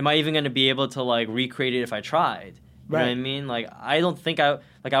am I even going to be able to like recreate it if I tried? You know what I mean? Like, I don't think I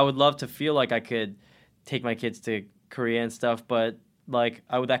would love to feel like I could take my kids to Korea and stuff, but like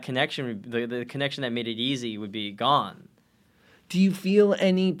that connection, the connection that made it easy would be gone. Do you feel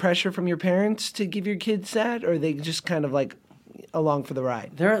any pressure from your parents to give your kids that, or are they just kind of like along for the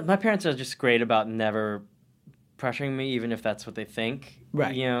ride? My parents are just great about never pressuring me, even if that's what they think.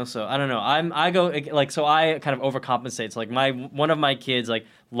 Right. So I don't know. I kind of overcompensate. So like one of my kids like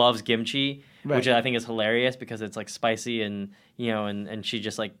loves kimchi. Right. Which I think is hilarious because it's like spicy and and she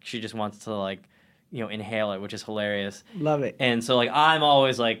just wants to like inhale it, which is hilarious. Love it. And so like I'm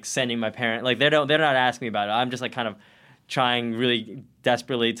always like sending my parent, like they're not asking me about it. I'm just like kind of trying really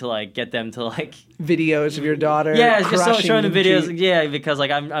desperately to like get them to like videos of your daughter. Yeah, it's just crushing showing the videos. kimchi. Yeah, because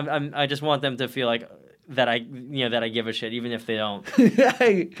like I just want them to feel like that I give a shit, even if they don't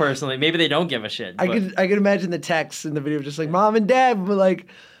personally. Maybe they don't give a shit. I could imagine the texts in the video, just like mom and dad were like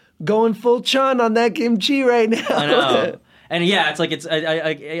going full chun on that kimchi right now. I know. And yeah, it's like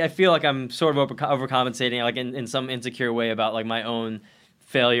I feel like I'm sort of overcompensating, like in some insecure way about like my own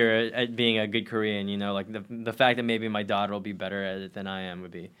failure at being a good Korean. Like the fact that maybe my daughter will be better at it than I am would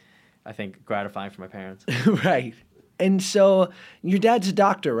be, I think, gratifying for my parents. Right. And so your dad's a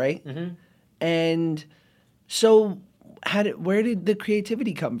doctor, right? Mm-hmm. And so where did the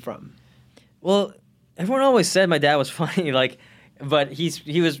creativity come from? Well, everyone always said my dad was funny, like. But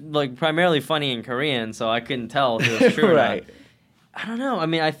he was like primarily funny in Korean, so I couldn't tell if it was true right. or not. I don't know. I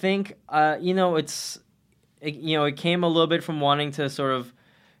mean, I think it came a little bit from wanting to sort of,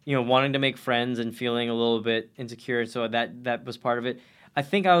 wanting to make friends and feeling a little bit insecure. So that was part of it. I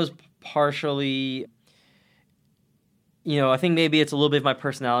think I was partially, I think maybe it's a little bit of my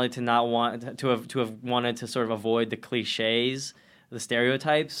personality to not want to have wanted to sort of avoid the cliches, the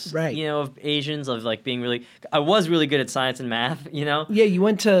stereotypes, right. Of Asians, of like being really. I was really good at science and math, Yeah, you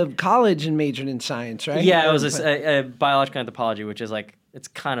went to college and majored in science, right? Yeah, it was a biological anthropology, which is like it's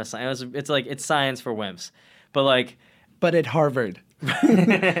kind of science. It's science for wimps, but like. But at Harvard.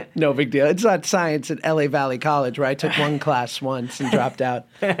 No big deal. It's not science at LA Valley College, where I took one class once and dropped out.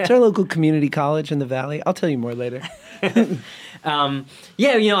 It's our local community college in the Valley. I'll tell you more later. I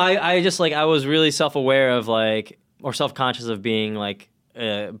just like I was really self-aware of like. Or self-conscious of being like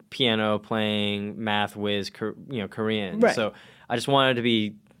a piano playing math whiz, Korean. Right. So I just wanted to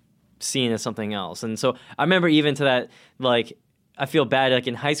be seen as something else. And so I remember even to that, like I feel bad. Like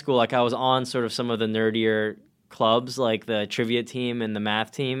in high school, like I was on sort of some of the nerdier clubs, like the trivia team and the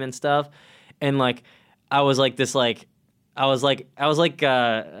math team and stuff. And like I was like this like. I was like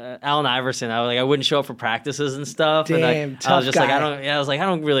Allen Iverson. I wouldn't show up for practices and stuff. Damn, and tough I was just guy. like I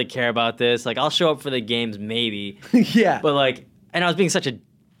don't really care about this. Like I'll show up for the games maybe. Yeah. But like, and I was being such a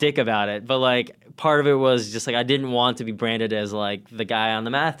dick about it. But like, part of it was just like I didn't want to be branded as like the guy on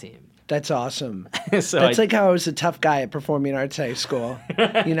the math team. That's awesome. So That's like how I was a tough guy at performing arts high school,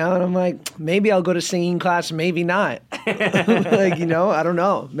 And I'm like, maybe I'll go to singing class, maybe not. Like, I don't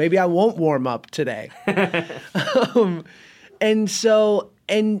know. Maybe I won't warm up today. And so,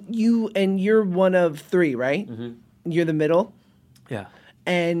 you're one of three, right? Mm-hmm. You're the middle. Yeah.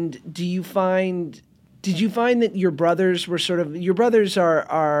 And did you find that your brothers were your brothers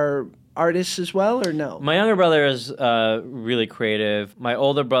are artists as well, or no? My younger brother is really creative. My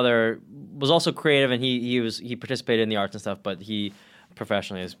older brother was also creative, and he participated in the arts and stuff, but he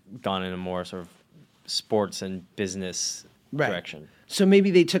professionally has gone into more sort of sports and business Right. direction. So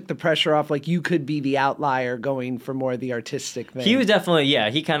maybe they took the pressure off. Like you could be the outlier going for more of the artistic thing. He was definitely, yeah.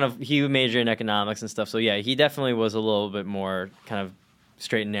 He majored in economics and stuff. So yeah, he definitely was a little bit more kind of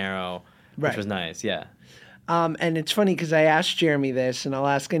straight and narrow, which Right. was nice. Yeah. And it's funny because I asked Jeremy this, and I'll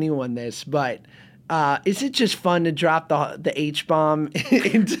ask anyone this, but is it just fun to drop the H bomb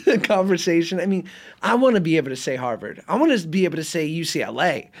into the conversation? I mean, I want to be able to say Harvard. I want to be able to say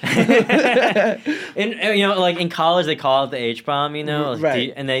UCLA. And like in college, they call it the H bomb. Like,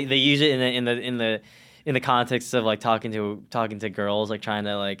 right? And they use it in the context of like talking to girls, like trying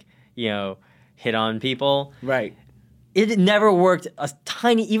to like hit on people. Right. It never worked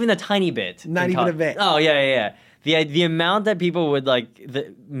even a tiny bit. Not even a bit. Oh yeah. The amount that people would like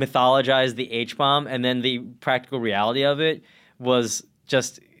mythologize the H bomb and then the practical reality of it was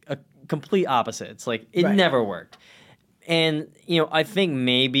just a complete opposite. It's like it Right. never worked. And I think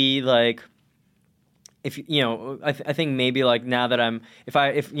maybe like if I think maybe like now that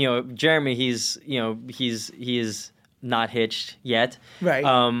if Jeremy he is not hitched yet. Right.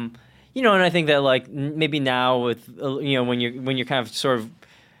 And I think that like maybe now with when you're kind of sort of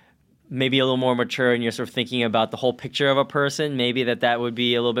maybe a little more mature and you're sort of thinking about the whole picture of a person, maybe that would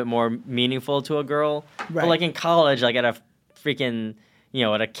be a little bit more meaningful to a girl. Right. But like in college, like at a freaking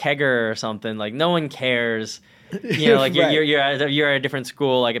at a kegger or something, like no one cares. Like Right. you're at a different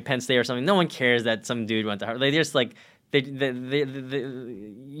school, like at Penn State or something. No one cares that some dude went to Harvard. They just like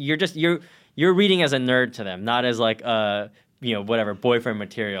you're reading as a nerd to them, not as like whatever boyfriend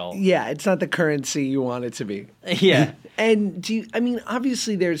material. Yeah, it's not the currency you want it to be. Yeah. And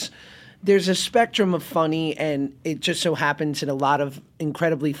obviously there's a spectrum of funny, and it just so happens that a lot of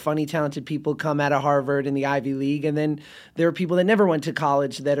incredibly funny, talented people come out of Harvard and the Ivy League, and then there are people that never went to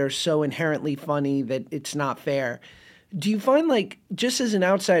college that are so inherently funny that it's not fair. Do you find, like, just as an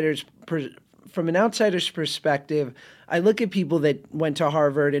from an outsider's perspective, I look at people that went to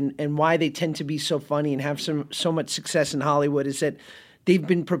Harvard and why they tend to be so funny and have so much success in Hollywood is that they've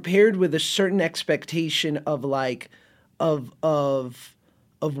been prepared with a certain expectation of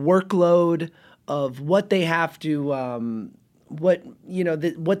workload, of what they have to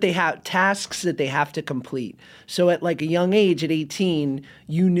what they have, tasks that they have to complete. So at like a young age, at 18,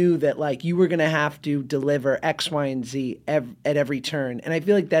 you knew that like you were going to have to deliver X, Y, and Z at every turn. And I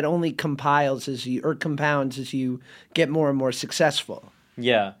feel like that only compounds as you get more and more successful.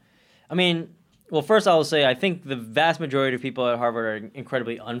 Yeah. I mean, well, first I will say I think the vast majority of people at Harvard are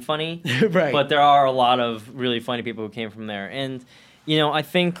incredibly unfunny. Right. But there are a lot of really funny people who came from there. And, I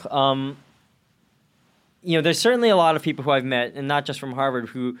think, there's certainly a lot of people who I've met, and not just from Harvard,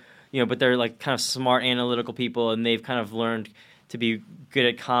 who, but they're like kind of smart, analytical people, and they've kind of learned to be good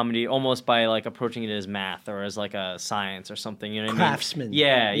at comedy almost by like approaching it as math or as like a science or something. You know what Craftsman. I mean?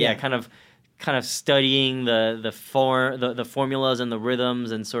 Yeah. Kind of studying the formulas and the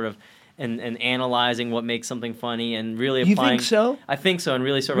rhythms and sort of and analyzing what makes something funny and really applying. You think so? I think so, and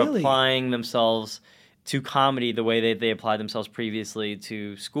really sort of Really? applying themselves to comedy the way they applied themselves previously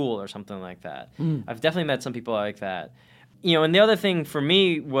to school or something like that. I've definitely met some people like that. And the other thing for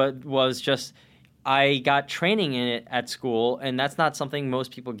me was just I got training in it at school, and that's not something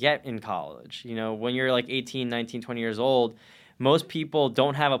most people get in college. When you're like 18, 19, 20 years old, most people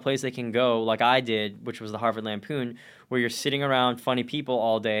don't have a place they can go like I did, which was the Harvard Lampoon, where you're sitting around funny people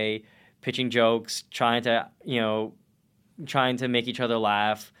all day, pitching jokes, trying to make each other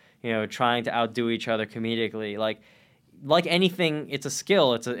laugh, trying to outdo each other comedically. Like anything, it's a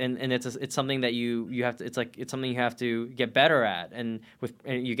skill. It's something that you have to. It's something you have to get better at, and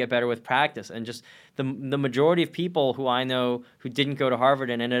you get better with practice. And just the majority of people who I know who didn't go to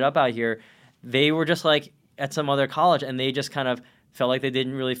Harvard and ended up out here, they were just like at some other college, and they just kind of felt like they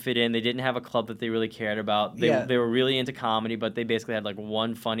didn't really fit in. They didn't have a club that they really cared about. They were really into comedy, but they basically had like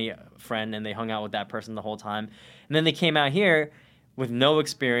one funny friend, and they hung out with that person the whole time. And then they came out here with no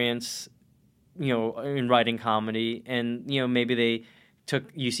experience, in writing comedy, and maybe they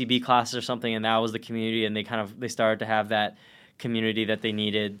took UCB classes or something, and that was the community, and they started to have that community that they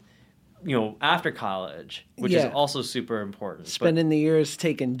needed, after college, which is also super important. Spending the years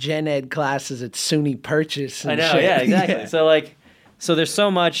taking gen ed classes at SUNY Purchase. And I know, shit. yeah, exactly. Yeah. So there's so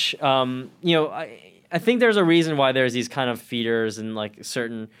much. I think there's a reason why there's these kind of feeders and like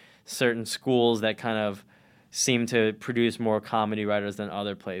certain schools that kind of seem to produce more comedy writers than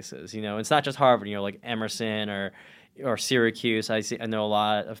other places. It's not just Harvard. Like Emerson or Syracuse. I know a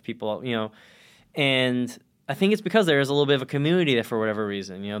lot of people. And I think it's because there is a little bit of a community that for whatever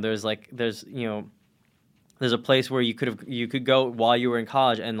reason. There's a place where you could go while you were in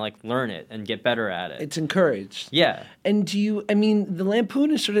college and like learn it and get better at it. It's encouraged. Yeah. And the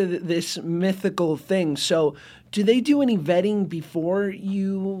Lampoon is sort of this mythical thing. So Do they do any vetting before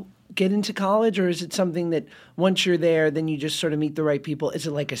you get into college, or is it something that once you're there, then you just sort of meet the right people? Is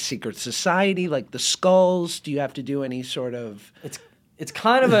it like a secret society, like the Skulls? Do you have to do any sort of? It's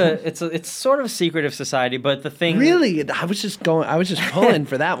kind of it's sort of a secretive society, but the thing Really, I was just pulling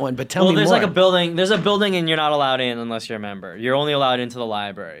for that one, but tell me there's more. like a building. There's a building, and you're not allowed in unless you're a member. You're only allowed into the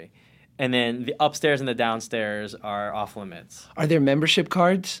library, and then the upstairs and the downstairs are off limits. Are there membership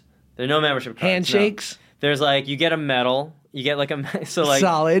cards? There are no membership cards. Handshakes? No. There's like you get a medal. You get like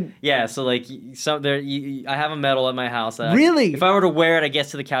Solid. Yeah, so like I have a medal at my house. Really? If I were to wear it, I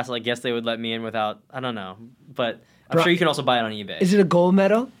guess to the castle, I guess they would let me in without. I don't know, but I'm sure you can also buy it on eBay. Is it a gold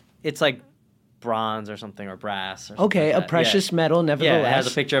medal? It's like bronze or something, or brass. Or something Okay, like a precious medal, nevertheless. Yeah, it has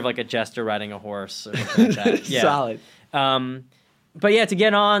a picture of like a jester riding a horse or something like that. Yeah. Solid. But yeah, to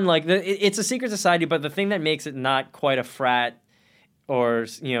get on, like it's a secret society, but the thing that makes it not quite a frat or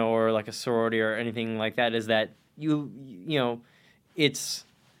or like a sorority or anything like that is that it's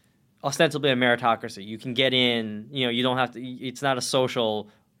ostensibly a meritocracy. You can get in, you don't have to. It's not a social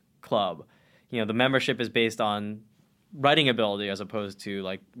club. The membership is based on writing ability as opposed to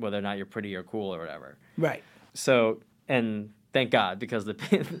like whether or not you're pretty or cool or whatever. Right. So, and thank God, because a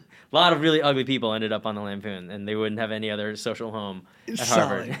lot of really ugly people ended up on the Lampoon, and they wouldn't have any other social home at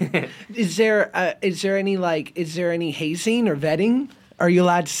Harvard. Is there any hazing or vetting? Are you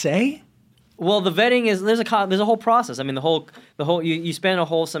allowed to say? Well, the vetting is there's a whole process. I mean, the whole you spend a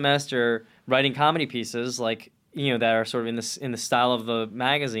whole semester writing comedy pieces like that are sort of in the style of the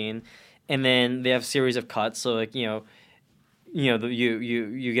magazine, and then they have a series of cuts. So like you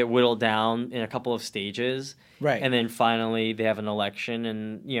get whittled down in a couple of stages, right? And then finally they have an election,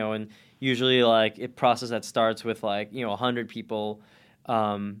 and and usually like a process that starts with like 100 people,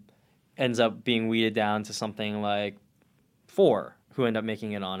 ends up being weeded down to something like 4 who end up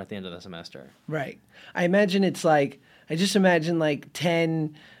making it on at the end of the semester. Right. I just imagine like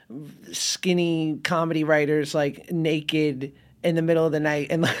 10 skinny comedy writers like naked in the middle of the night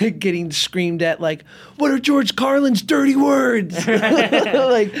and like getting screamed at like, what are George Carlin's dirty words?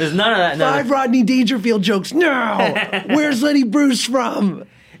 Like, there's none of that. 5 Rodney Dangerfield jokes. No. Where's Lenny Bruce from?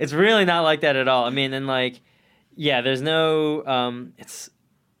 It's really not like that at all. I mean, and like, yeah, there's no,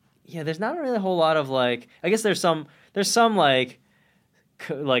 there's not really a whole lot of like, I guess there's some like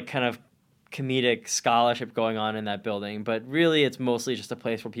kind of comedic scholarship going on in that building, but really it's mostly just a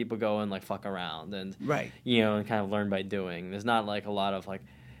place where people go and like fuck around and right, and kind of learn by doing. There's not like a lot of like,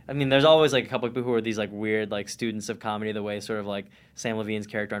 I mean, there's always like a couple of people who are these like weird like students of comedy, the way sort of like Sam Levine's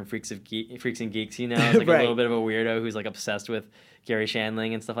character on Freaks and Geeks, is like right. a little bit of a weirdo who's like obsessed with Gary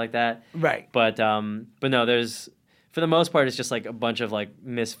Shandling and stuff like that. Right. But no, there's for the most part it's just like a bunch of like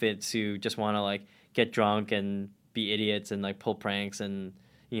misfits who just want to like get drunk and be idiots and like pull pranks and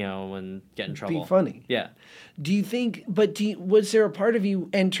and get in trouble. Be funny. Yeah. Do you think? Was there a part of you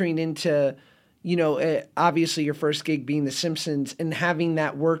entering into, obviously your first gig being The Simpsons and having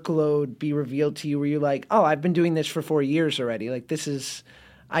that workload be revealed to you, where you're like, oh, I've been doing this for 4 years already. Like this is,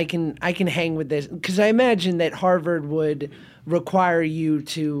 I can hang with this, because I imagine that Harvard would require you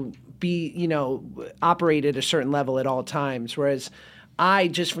to be, operate at a certain level at all times, whereas I,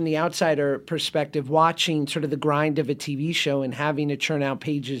 just from the outsider perspective, watching sort of the grind of a TV show and having to churn out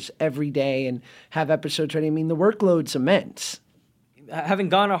pages every day and have episodes ready, I mean, the workload's immense. Having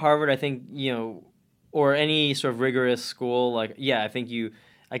gone to Harvard, I think, or any sort of rigorous school, like, yeah,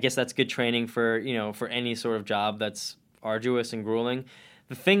 I guess that's good training for, for any sort of job that's arduous and grueling.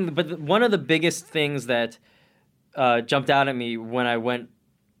 One of the biggest things that jumped out at me when I went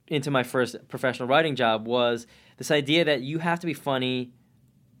into my first professional writing job was this idea that you have to be funny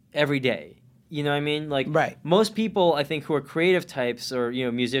every day. You know what I mean? Like, right. Most people, I think, who are creative types or,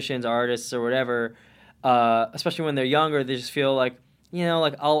 musicians, artists, or whatever, especially when they're younger, they just feel like,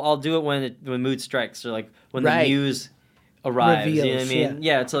 like I'll do it when mood strikes, or like when right. the muse arrives. Reveals, you know what I mean?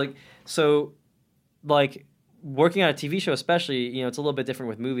 Yeah. It's like, so like working on a TV show, especially, it's a little bit different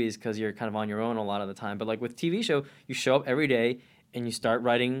with movies because you're kind of on your own a lot of the time. But like with TV show, you show up every day and you start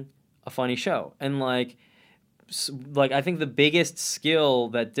writing a funny show. And like I think the biggest skill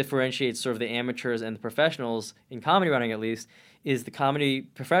that differentiates sort of the amateurs and the professionals in comedy writing, at least, is the comedy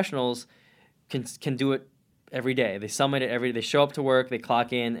professionals can do it every day. They summit it they show up to work, they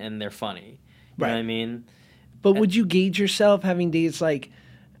clock in, and they're funny. You know what I mean? But would you gauge yourself having days like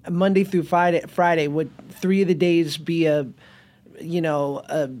Monday through Friday? Would 3 of the days be a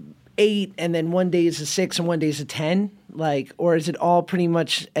 8, and then one day is a 6 and one day is a 10? Like, or is it all pretty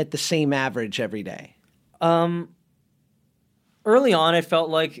much at the same average every day? Early on, I felt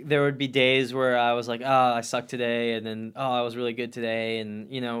like there would be days where I was like, I suck today, and then, I was really good today, and,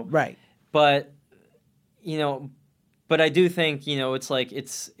 Right. But, you know, but I do think, you know, it's like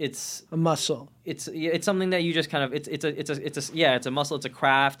it's A muscle. it's something that you just kind of it's a muscle, it's a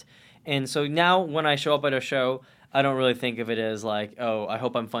craft. And so now when I show up at a show, I don't really think of it as like, oh, I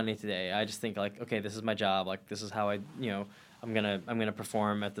hope I'm funny today. I just think like, okay, this is my job. Like this is how I, you know, I'm gonna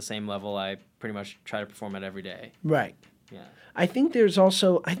perform at the same level I pretty much try to perform at every day. Right. Yeah. I think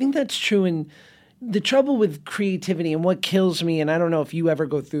that's true. And the trouble with creativity and what kills me, and I don't know if you ever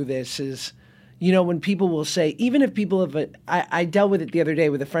go through this, is, you know, when people will say, even if people have, I dealt with it the other day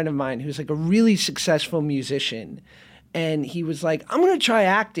with a friend of mine who's like a really successful musician. And he was like, I'm going to try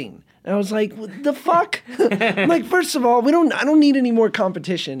acting. And I was like, what the fuck? I'm like, first of all, I don't need any more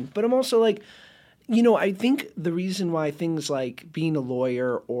competition. But I'm also like, you know, I think the reason why things like being a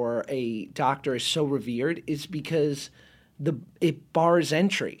lawyer or a doctor is so revered is because it bars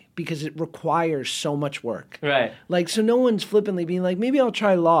entry, because it requires so much work. Right. Like, so no one's flippantly being like, maybe I'll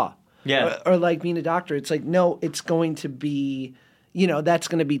try law. Yeah. Or like being a doctor. It's like, no, it's going to be, you know, that's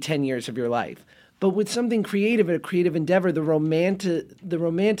going to be 10 years of your life. But with something creative, a creative endeavor, the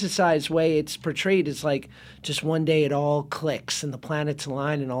romanticized way it's portrayed is like just one day it all clicks and the planets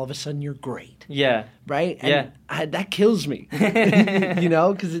align and all of a sudden you're great. Yeah. Right? Yeah. And that kills me, you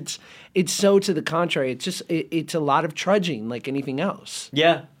know, because it's so to the contrary. It's just it's a lot of trudging like anything else.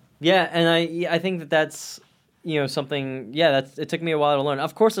 Yeah. Yeah. And I think that's, you know, something, it took me a while to learn.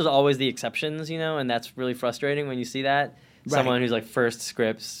 Of course, there's always the exceptions, you know, and that's really frustrating when you see that. Right. Someone who's like first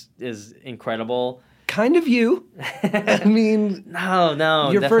scripts is incredible. Kind of you. I mean,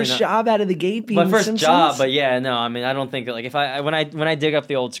 no, your first not. job out of the gate being my first Simpsons? job, but yeah, no, I mean, I don't think like if when I dig up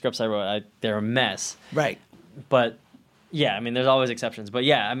the old scripts I wrote, they're a mess. Right. But yeah, I mean, there's always exceptions. But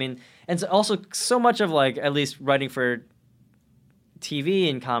yeah, I mean, and so also so much of like at least writing for TV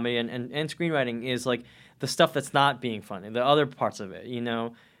and comedy and screenwriting is like the stuff that's not being funny, the other parts of it, you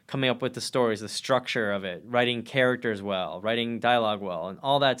know. Coming up with the stories, the structure of it, writing characters well, writing dialogue well, and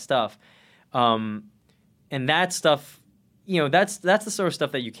all that stuff. And that stuff, you know, that's the sort of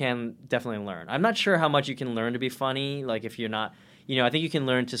stuff that you can definitely learn. I'm not sure how much you can learn to be funny. Like if you're not, you know, I think you can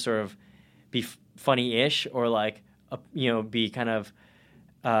learn to sort of be funny-ish or like, you know, be kind of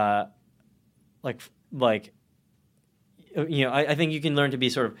like you know, I think you can learn to be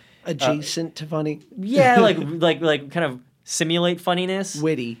sort of adjacent to funny. Yeah, like kind of simulate funniness,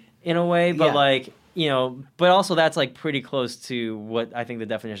 witty in a way, but yeah. like, you know, but also that's like pretty close to what I think the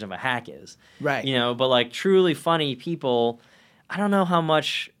definition of a hack is, right? You know, but like truly funny people, I don't know how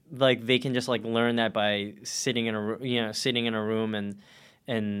much like they can just like learn that by sitting in a room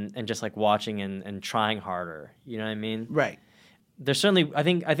and just like watching and trying harder. You know what I mean? Right. There's certainly I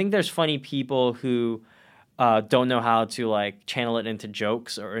think there's funny people who don't know how to like channel it into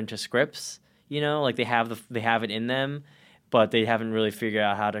jokes or into scripts. You know, like they have it in them, but they haven't really figured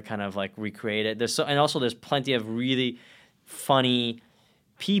out how to kind of like recreate it. And also there's plenty of really funny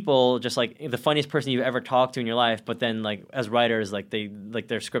people, just like the funniest person you've ever talked to in your life, but then like as writers, like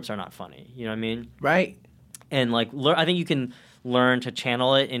their scripts are not funny. You know what I mean? Right. And like I think you can learn to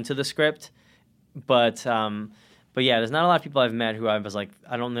channel it into the script, but yeah, there's not a lot of people I've met who I was like,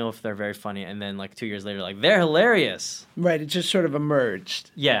 I don't know if they're very funny, and then like 2 years later, like they're hilarious. Right. It just sort of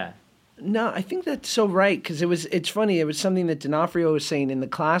emerged. Yeah. No, I think that's so right, because it's funny. It was something that D'Onofrio was saying in the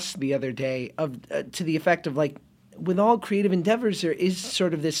class the other day of to the effect of like, with all creative endeavors, there is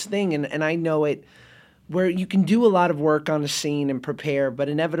sort of this thing, and I know it, where you can do a lot of work on a scene and prepare, but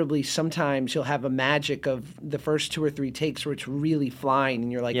inevitably sometimes you'll have a magic of the first 2 or 3 takes where it's really flying,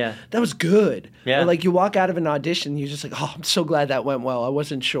 and you're like, yeah, that was good. Yeah. Or like you walk out of an audition, and you're just like, oh, I'm so glad that went well. I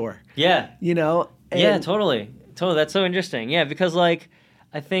wasn't sure. Yeah. You know? And yeah, totally. That's so interesting. Yeah, because like,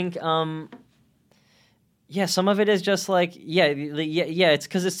 I think, some of it is just like, it's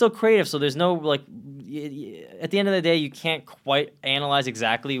because it's still creative. So there's no like, at the end of the day, you can't quite analyze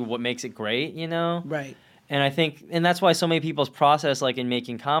exactly what makes it great, you know? Right. And I think, and that's why so many people's process, like in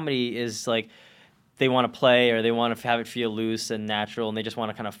making comedy, is like they want to play or they want to have it feel loose and natural, and they just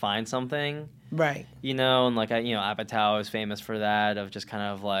want to kind of find something. Right. You know, and like, Apatow is famous for that, of just kind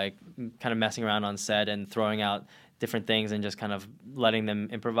of messing around on set and throwing out different things and just kind of letting them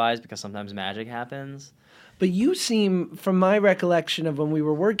improvise, because sometimes magic happens. But you seem, from my recollection of when we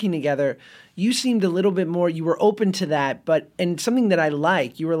were working together, you seemed a little bit more, you were open to that, and something that I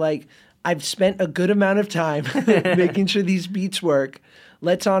like, you were like, I've spent a good amount of time making sure these beats work.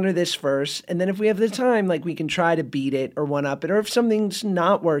 Let's honor this first. And then if we have the time, like we can try to beat it or one up it. Or if something's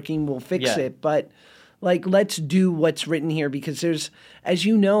not working, we'll fix it. But like, let's do what's written here, because there's, as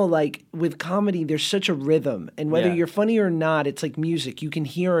you know, like with comedy, there's such a rhythm. And whether you're funny or not, it's like music. You can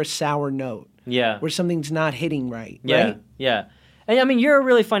hear a sour note. Yeah. Where something's not hitting right. Yeah. Right? Yeah. And I mean, you're a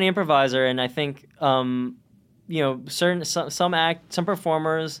really funny improviser, and I think some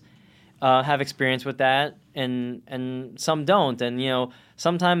performers have experience with that, and some don't. And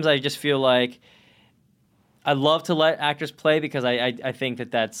sometimes I just feel like I love to let actors play because I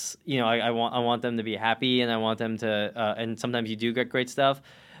think that's I want them to be happy, and I want them to and sometimes you do get great stuff.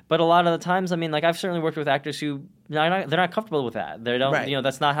 But a lot of the times, I mean, like I've certainly worked with actors who they're not comfortable with that. They don't, Right.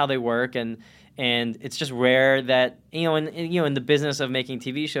 That's not how they work, and it's just rare that in the business of making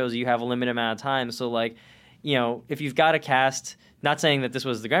TV shows, you have a limited amount of time. So like, if you've got a cast, not saying that this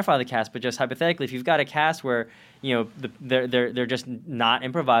was the Grandfather cast, but just hypothetically, if you've got a cast where they're just not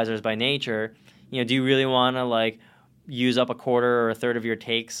improvisers by nature, do you really want to like use up a quarter or a third of your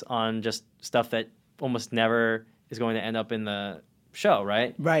takes on just stuff that almost never is going to end up in the show,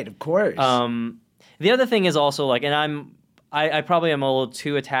 right? Right, of course. The other thing is also like, and I probably am a little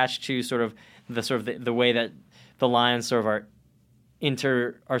too attached to sort of the way that the lines sort of are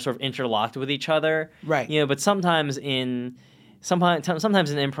sort of interlocked with each other, Right. But sometimes in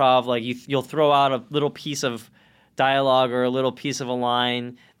improv, like you'll throw out a little piece of dialogue or a little piece of a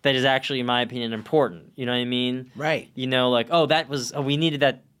line that is actually, in my opinion, important. You know what I mean? Right. Like, we needed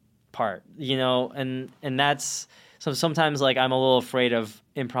that part, and that's. So sometimes, like, I'm a little afraid of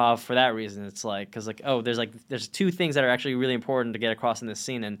improv for that reason. It's like, because, like, there's two things that are actually really important to get across in this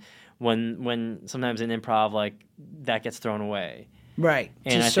scene, and when sometimes in improv, like, that gets thrown away. Right.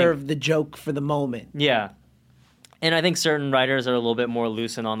 And to serve the joke for the moment. Yeah. And I think certain writers are a little bit more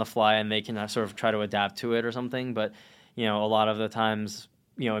loose and on the fly, and they can sort of try to adapt to it or something. But, a lot of the times,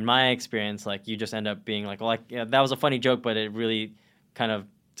 in my experience, like, you just end up being like, well, that was a funny joke, but it really kind of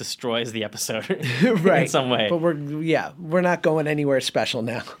destroys the episode right. in some way. But we're not going anywhere special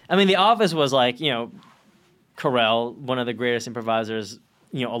now. I mean, The Office was like, Carell, one of the greatest improvisers,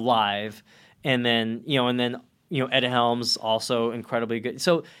 alive, and then Ed Helms, also incredibly good.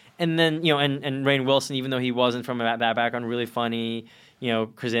 So, and then and Rainn Wilson, even though he wasn't from that background, really funny.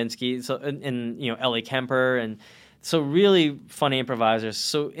 Krasinski, so and Ellie Kemper, and so really funny improvisers.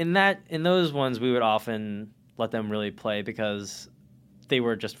 So in those ones, we would often let them really play because they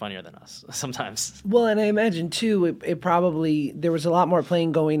were just funnier than us sometimes. Well, and I imagine too, it probably there was a lot more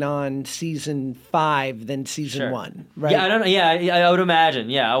playing going on season 5 than season 1, right? Yeah, I don't know. Yeah, I would imagine.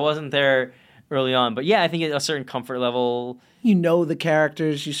 Yeah, I wasn't there early on, but yeah, I think at a certain comfort level, the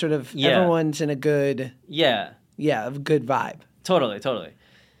characters. You sort of everyone's in a good a good vibe. Totally.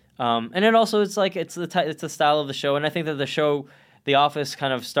 And it also it's the style of the show, and I think that the show, The Office,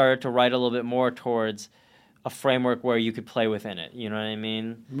 kind of started to write a little bit more towards a framework where you could play within it. You know what I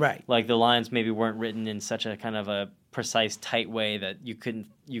mean? Right. Like the lines maybe weren't written in such a kind of a precise, tight way that you couldn't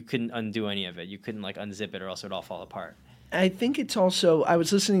undo any of it. You couldn't like unzip it or else it would all fall apart. I think it's also, I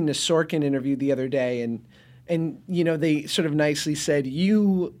was listening to Sorkin interview the other day, and they sort of nicely said,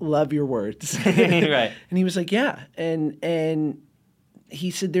 "You love your words." Right. And he was like, "Yeah." And he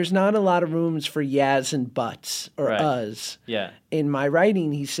said, "There's not a lot of rooms for yas and buts or uhs." Yeah. In my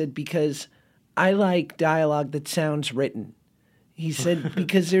writing, he said, because I like dialogue that sounds written. He said,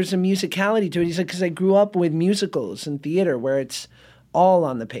 because there's a musicality to it. He said, because I grew up with musicals and theater where it's all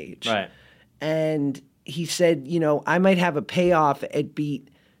on the page. Right. And he said, I might have a payoff at beat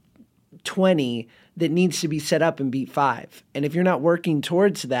 20 that needs to be set up in beat 5. And if you're not working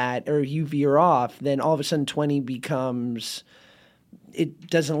towards that or you veer off, then all of a sudden 20 becomes, it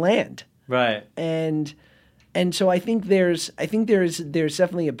doesn't land. Right. And so I think there's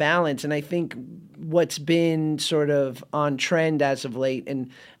definitely a balance, and I think what's been sort of on trend as of late, and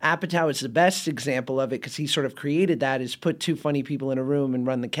Apatow is the best example of it because he sort of created that, is put two funny people in a room and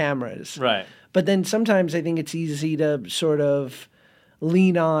run the cameras. Right. But then sometimes I think it's easy to sort of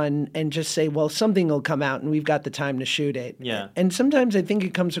lean on and just say, well, something will come out and we've got the time to shoot it. Yeah. And sometimes I think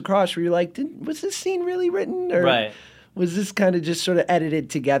it comes across where you're like, was this scene really written? Or right. was this kind of just sort of edited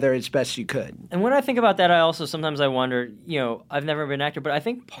together as best you could? And when I think about that, I also sometimes I wonder, I've never been an actor, but I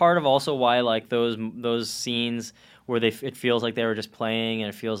think part of also why like those scenes where it feels like they were just playing and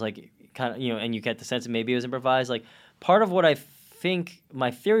it feels like kind of, and you get the sense that maybe it was improvised, like part of what I think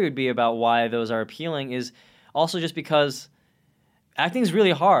my theory would be about why those are appealing is also just because acting is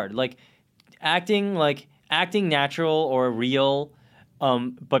really hard. Like acting natural or real,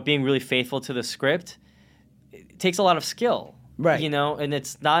 but being really faithful to the script, it takes a lot of skill, right? And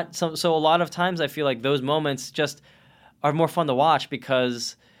it's not so a lot of times I feel like those moments just are more fun to watch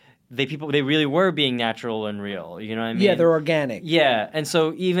because they really were being natural and real. You know what I mean? Yeah, they're organic. Yeah, and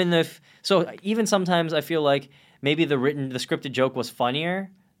so even sometimes I feel like maybe the scripted joke was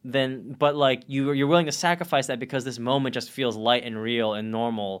funnier but like you're willing to sacrifice that because this moment just feels light and real and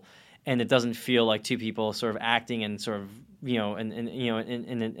normal, and it doesn't feel like two people sort of acting and sort of in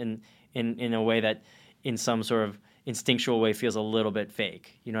a way that in some sort of instinctual way feels a little bit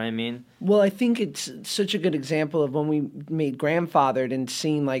fake. You know what I mean? Well, I think it's such a good example of when we made Grandfathered and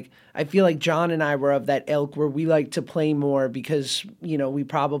seeing, like, I feel like John and I were of that ilk where we like to play more because, we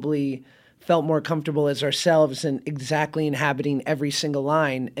probably felt more comfortable as ourselves and exactly inhabiting every single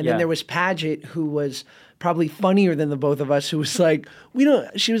line. And then there was Paget, who was probably funnier than the both of us, who was like,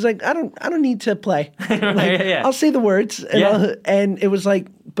 she was like, I don't need to play. I'll say the words. And it was like,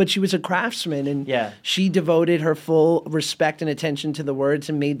 but she was a craftsman, and she devoted her full respect and attention to the words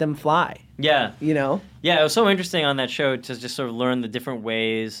and made them fly. Yeah. Yeah, it was so interesting on that show to just sort of learn the different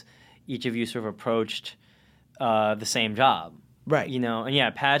ways each of you sort of approached the same job. Right.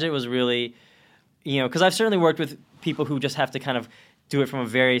 And Paget was really, because I've certainly worked with people who just have to kind of do it from a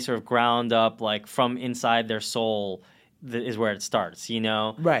very sort of ground up, like from inside their soul is where it starts,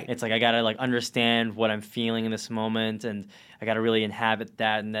 Right. It's like I gotta like understand what I'm feeling in this moment, and I gotta really inhabit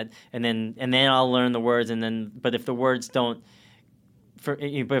that, and then I'll learn the words, but if the words don't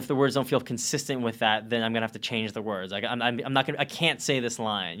feel consistent with that, then I'm gonna have to change the words. Like I'm not gonna, I can't say this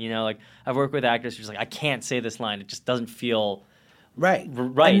line, Like I've worked with actors who's like, I can't say this line, it just doesn't feel right.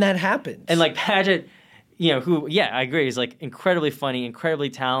 Right. And that happens. And like Paget, who, I agree, he's like incredibly funny, incredibly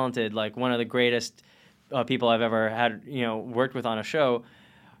talented, like one of the greatest people I've ever had, worked with on a show.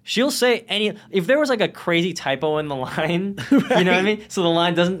 She'll say if there was like a crazy typo in the line, right. You know what I mean? So the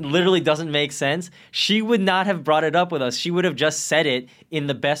line doesn't make sense. She would not have brought it up with us. She would have just said it in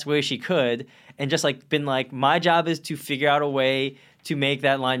the best way she could and just like been like, my job is to figure out a way to make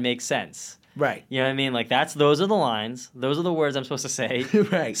that line make sense. Right. You know what I mean? Like those are the lines. Those are the words I'm supposed to say.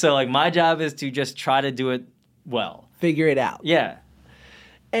 Right. So like my job is to just try to do it well. Figure it out. Yeah.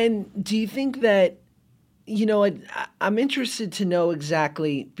 And do you think that, I'm interested to know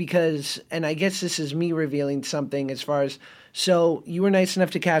exactly because, and I guess this is me revealing something as far as, so you were nice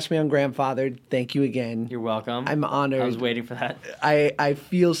enough to cast me on Grandfathered. Thank you again. You're welcome. I'm honored. I was waiting for that. I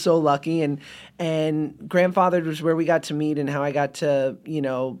feel so lucky. And Grandfathered was where we got to meet and how I got to,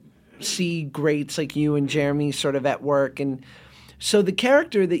 see greats like you and Jeremy sort of at work. And so the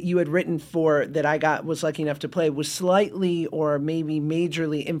character that you had written for that I was lucky enough to play was slightly or maybe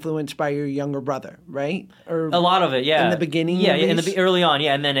majorly influenced by your younger brother, right? Or a lot of it, yeah. In the beginning, early on,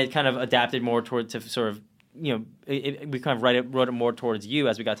 yeah, and then it kind of adapted more to sort of, we kind of wrote it more towards you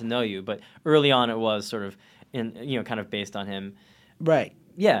as we got to know you, but early on it was sort of kind of based on him. Right.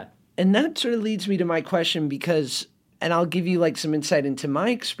 Yeah. And that sort of leads me to my question because, and I'll give you like some insight into my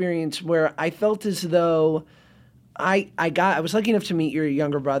experience where I felt as though I was lucky enough to meet your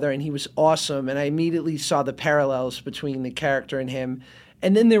younger brother, and he was awesome, and I immediately saw the parallels between the character and him.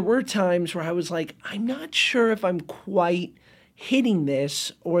 And then there were times where I was like, I'm not sure if I'm quite hitting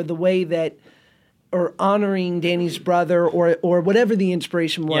this or the way that, or honoring Danny's brother or whatever the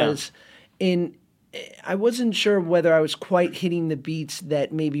inspiration was. Yeah. I wasn't sure whether I was quite hitting the beats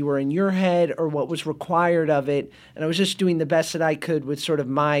that maybe were in your head or what was required of it. And I was just doing the best that I could with sort of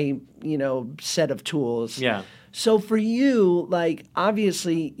my, set of tools. Yeah. So for you, like,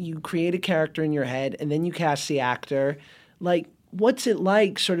 obviously you create a character in your head and then you cast the actor. Like, what's it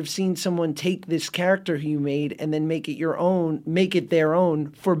like sort of seeing someone take this character you made and then make it their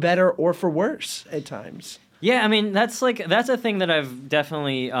own for better or for worse at times? Yeah, I mean, that's a thing that I've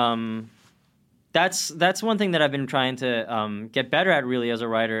definitely, that's one thing that I've been trying to get better at really as a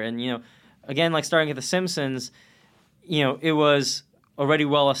writer. And, again, like starting at The Simpsons, it was already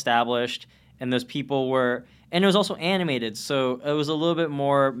well established and those people were... And it was also animated, so it was a little bit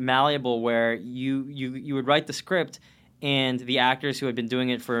more malleable where you would write the script and the actors who had been doing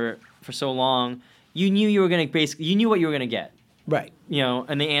it for so long, you knew you knew what you were going to get. Right.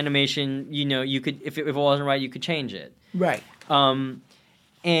 And the animation, you could, if it wasn't right, you could change it. Right. But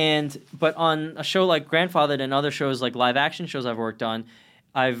on a show like Grandfathered and other shows like live action shows I've worked on,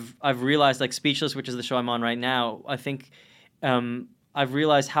 I've realized, like Speechless, which is the show I'm on right now, I think I've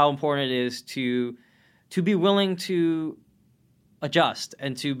realized how important it is to be willing to adjust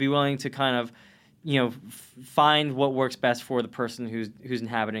and to be willing to kind of, find what works best for the person who's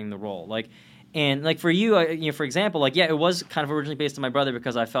inhabiting the role. Like, and like for you, for example, like, yeah, it was kind of originally based on my brother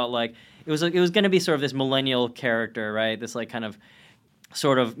because I felt like it was going to be sort of this millennial character, right? This like kind of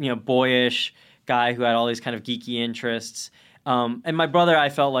sort of, boyish guy who had all these kind of geeky interests. And my brother, I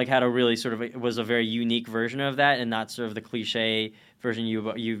felt like had a really sort of was a very unique version of that, and not sort of the cliche version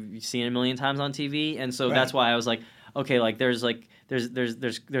you've seen a million times on TV. And so that's why I was like, okay, like there's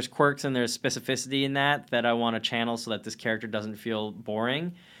quirks and there's specificity in that I want to channel so that this character doesn't feel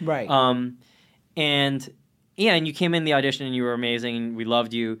boring. Right. And you came in the audition and you were amazing and we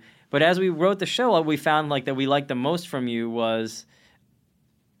loved you. But as we wrote the show, what we found like that we liked the most from you was,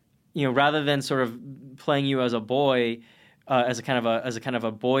 rather than sort of playing you as a boy, as a kind of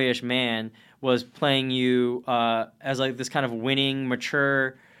a boyish man, was playing you as like this kind of winning,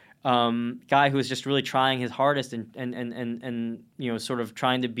 mature guy who was just really trying his hardest and sort of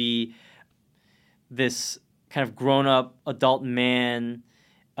trying to be this kind of grown up adult man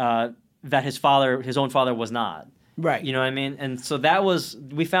that his own father was not. Right. You know what I mean? And so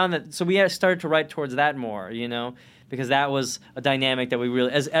we found that, so we had started to write towards that more, because that was a dynamic that we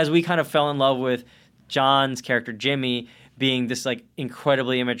really, as we kind of fell in love with John's character, Jimmy, being this like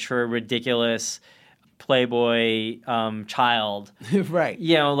incredibly immature, ridiculous playboy child. Right.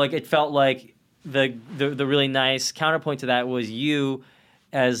 Like it felt like the really nice counterpoint to that was you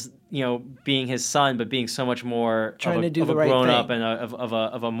as, being his son, but being so much more trying to do of the a right grown thing. up and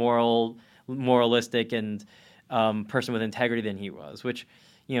of a moralistic and person with integrity than he was, which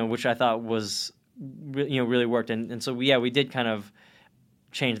I thought was really worked, and so we did kind of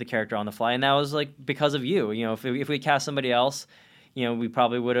change the character on the fly, and that was like because of you. If we cast somebody else, we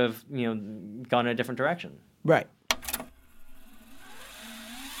probably would have gone in a different direction. Right.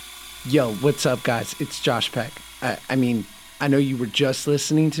 Yo, what's up, guys? It's Josh Peck. I mean, I know you were just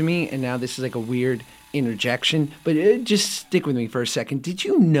listening to me, and now this is like a weird interjection, but just stick with me for a second. Did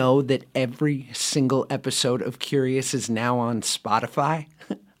you know that every single episode of Curious is now on Spotify?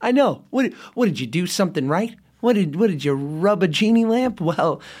 I know. What did you do? Something right? What did you rub a genie lamp?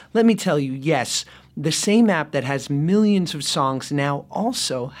 Well, let me tell you, yes, the same app that has millions of songs now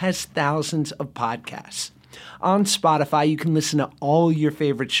also has thousands of podcasts. On Spotify, you can listen to all your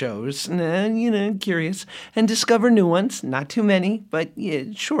favorite shows, Curious, and discover new ones. Not too many, but yeah,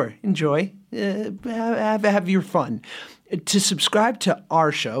 sure, enjoy. Have your fun. To subscribe to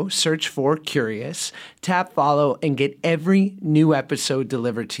our show, search for Curious, tap follow, and get every new episode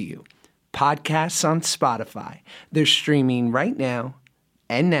delivered to you. Podcasts on Spotify. They're streaming right now,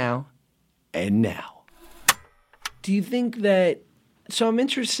 and now, and now. Do you think that... So I'm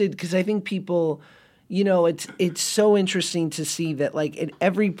interested because I think people... it's so interesting to see that, like, at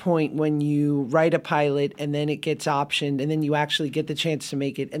every point when you write a pilot and then it gets optioned and then you actually get the chance to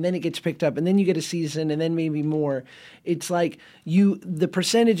make it and then it gets picked up and then you get a season and then maybe more, it's like the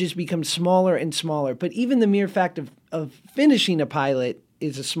percentages become smaller and smaller. But even the mere fact of finishing a pilot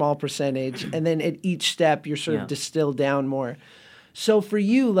is a small percentage, and then at each step you're sort of distilled down more. So for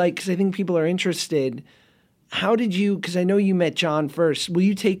you, like, because I think people are interested... How did you, because I know you met John first, will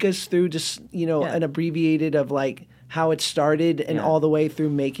you take us through just, an abbreviated of like how it started and all the way through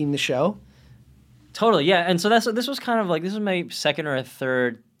making the show? Totally, yeah. And so this was kind of like, this was my second or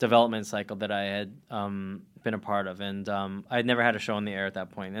third development cycle that I had been a part of. And I had never had a show on the air at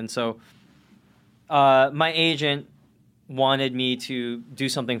that point. And so my agent wanted me to do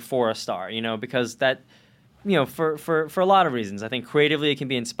something for a star, because that... for a lot of reasons. I think creatively it can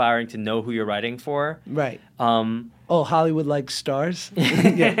be inspiring to know who you're writing for. Right. Hollywood likes stars?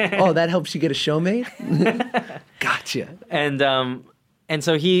 Yeah. Oh, that helps you get a show made? Gotcha. And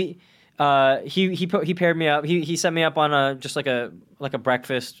so he paired me up. He set me up on a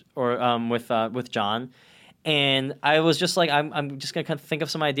breakfast or with John. And I was just like, I'm just gonna kind of think of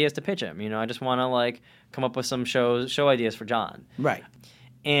some ideas to pitch him. I just want to like come up with some show ideas for John. Right.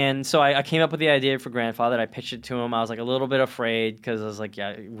 And so I came up with the idea for Grandfather. I pitched it to him. I was like a little bit afraid because I was like,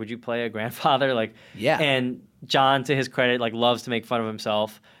 yeah, would you play a grandfather? Like, yeah. And John, to his credit, like loves to make fun of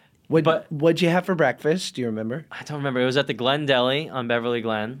himself. What'd you have for breakfast? Do you remember? I don't remember. It was at the Glen Deli on Beverly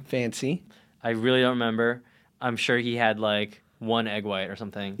Glen. Fancy. I really don't remember. I'm sure he had like one egg white or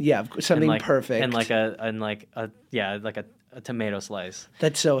something. Yeah, something like, perfect. And like a tomato slice.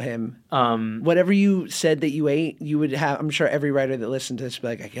 That's so him. Whatever you said that you ate, you would have. I'm sure every writer that listened to this would be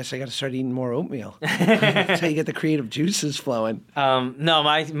like, I guess I got to start eating more oatmeal. That's how you get the creative juices flowing. No,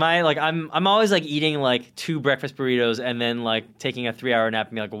 my like I'm always like eating like 2 breakfast burritos and then like taking a 3-hour nap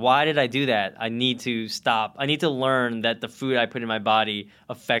and be like, why did I do that? I need to stop. I need to learn that the food I put in my body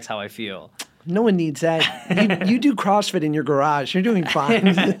affects how I feel. No one needs that. You do CrossFit in your garage. You're doing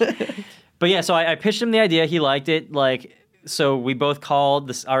fine. But yeah, so I pitched him the idea. He liked it. Like, so we both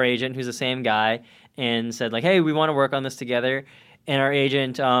called our agent, who's the same guy, and said like, hey, we want to work on this together. And our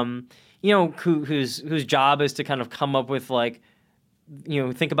agent, whose job is to kind of come up with like,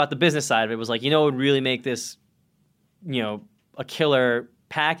 think about the business side of it, was like, what would really make this, a killer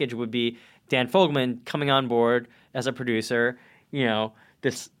package would be Dan Fogelman coming on board as a producer,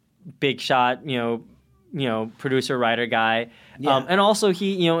 this big shot, producer, writer guy. Yeah. And also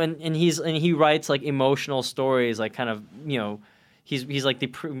he, and he writes like emotional stories, like kind of, he's like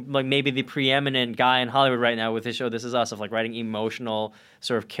like maybe the preeminent guy in Hollywood right now with his show This Is Us, of like writing emotional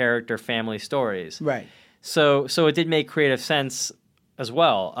sort of character family stories. Right. So it did make creative sense as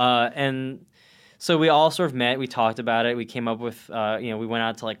well. And so we all sort of met. We talked about it. We came up with we went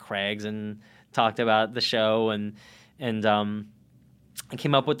out to like Craig's and talked about the show and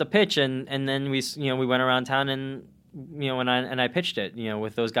came up with the pitch. And then we went around town and I pitched it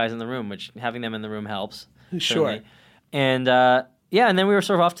with those guys in the room, which having them in the room helps. Sure. Certainly. And and then we were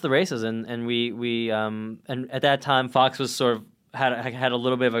sort of off to the races, and we and at that time Fox was sort of had a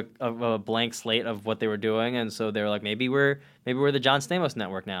little bit of a blank slate of what they were doing, and so they were like, maybe we're the John Stamos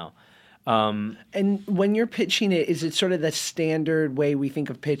network now. And when you're pitching it, is it sort of the standard way we think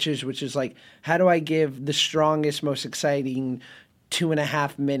of pitches, which is like, how do I give the strongest, most exciting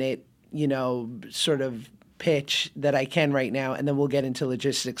 2.5 minute, sort of pitch that I can right now, and then we'll get into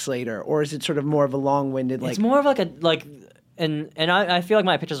logistics later? Or is it sort of more of a long-winded, like... It's more of and I feel like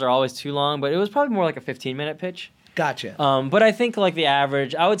my pitches are always too long, but it was probably more like a 15-minute pitch. Gotcha. But I think like the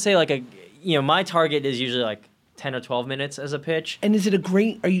average, I would say like my target is usually like 10 or 12 minutes as a pitch. And is it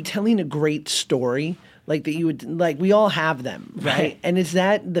are you telling a great story? Like that you would, like, we all have them, right? And is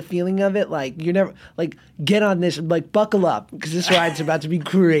that the feeling of it? Like, you're never, like, get on this, like, buckle up, because this ride's about to be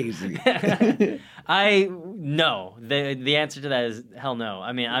crazy. No. The answer to that is hell no.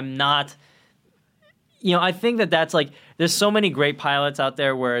 I mean, I'm not, I think that's like, there's so many great pilots out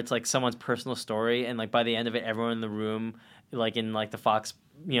there where it's like someone's personal story, and like by the end of it, everyone in the room, like in like the Fox,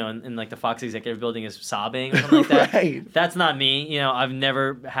 in like the Fox executive building is sobbing or something like that. Right. That's not me. I've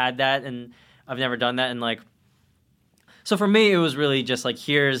never had that, and I've never done that. And like, so for me, it was really just like,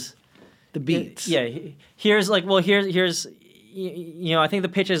 here's the beats. Here's like, well, here's, I think the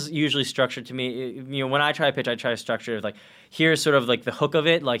pitch is usually structured to me. When I try to pitch, I try to structure it like, here's sort of like the hook of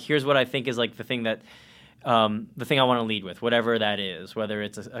it. Like, here's what I think is like the thing that, the thing I want to lead with, whatever that is, whether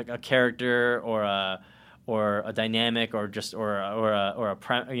it's a character or a dynamic or just or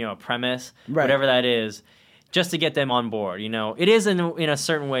a premise, right. Whatever that is, just to get them on board. It is in a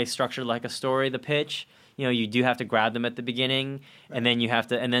certain way structured like a story. The pitch, you do have to grab them at the beginning, right. And then you have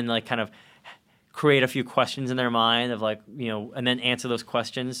to, and then like kind of create a few questions in their mind of like, and then answer those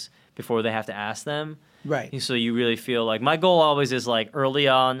questions before they have to ask them. Right. So you really feel like my goal always is like early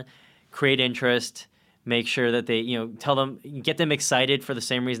on, create interest. Make sure that they, tell them, get them excited for the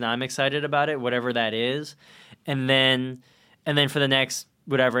same reason I'm excited about it, whatever that is. And then for the next,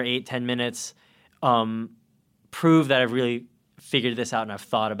 8-10 minutes, prove that I've really figured this out and I've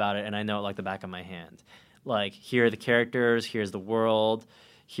thought about it and I know it like the back of my hand. Like, here are the characters, here's the world,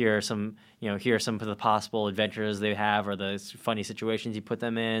 here are some of the possible adventures they have or the funny situations you put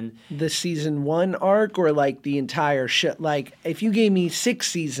them in. The season 1 arc, or like the entire show? Like, if you gave me 6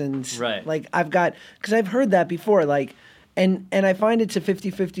 seasons, right. Like because I've heard that before, like, and I find it's a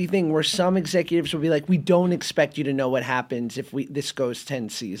 50-50 thing where some executives will be like, we don't expect you to know what happens if this goes 10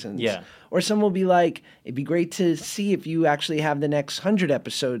 seasons. Yeah. Or some will be like, it'd be great to see if you actually have the next 100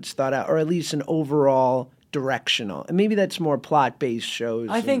 episodes thought out, or at least an overall directional. And maybe that's more plot-based shows.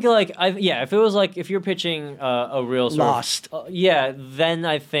 I think like, if it was like, if you're pitching a real sort Lost. Then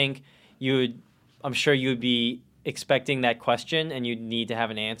I think I'm sure you would be expecting that question and you'd need to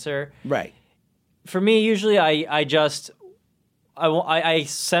have an answer. Right. For me, usually I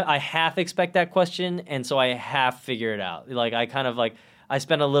half expect that question, and so I half figure it out. Like, I kind of like, I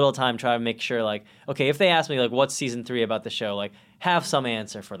spend a little time trying to make sure, like, okay, if they ask me like, what's season 3 about the show, like, have some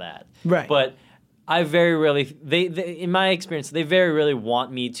answer for that. Right. But I very rarely, they in my experience, they very rarely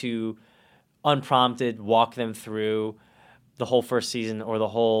want me to unprompted walk them through the whole first season or the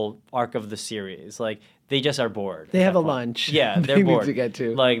whole arc of the series. Like, they just are bored. They have a lunch. Yeah, they're they bored. Need to get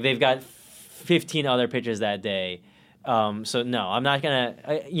to. Like, they've got 15 other pitches that day. So no, I'm not gonna.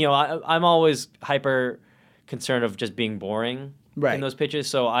 I'm always hyper concerned of just being boring in those pitches.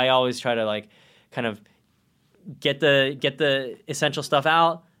 So I always try to like kind of get the essential stuff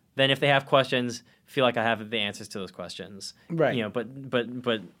out. Then if they have questions, feel like I have the answers to those questions. Right.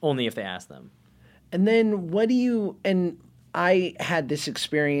 But only if they ask them. And then what do you, and I had this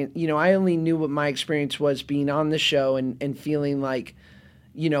experience, I only knew what my experience was being on the show and feeling like,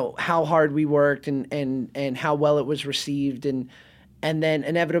 how hard we worked and how well it was received. And then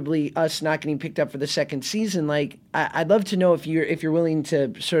inevitably us not getting picked up for the second season. Like, I'd love to know if you're willing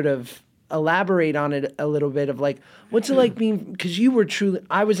to sort of elaborate on it a little bit of like, what's it like being, because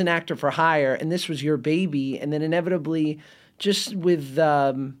I was an actor for hire and this was your baby. And then inevitably just with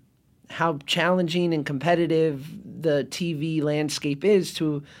how challenging and competitive the TV landscape is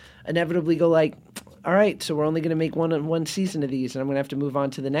to inevitably go like, all right, so we're only going to make one season of these and I'm going to have to move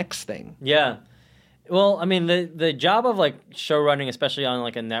on to the next thing. Yeah. Well, I mean, the job of like show running, especially on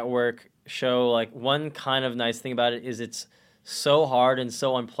like a network show, like one kind of nice thing about it is it's so hard and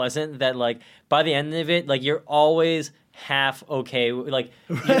so unpleasant that like by the end of it, like you're always half okay. Like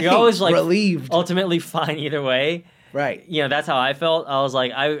you're always like relieved, ultimately fine either way. Right. You know, that's how I felt. I was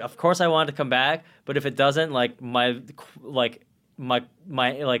like, of course I wanted to come back, but if it doesn't, like my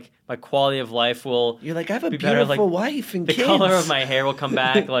quality of life will. You're like, I have a be beautiful better. Like, wife and the kids. color of my hair will come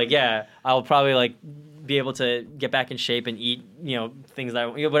back. Like, yeah, I'll probably like be able to get back in shape and eat, things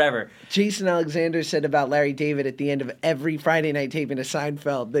that whatever. Jason Alexander said about Larry David at the end of every Friday night taping of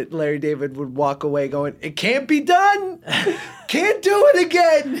Seinfeld that Larry David would walk away going, "It can't be done. Can't do it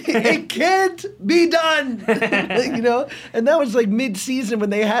again. It can't be done." And that was like mid-season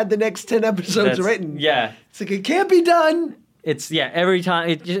when they had the next 10 episodes written. Yeah. It's like, it can't be done. It's every time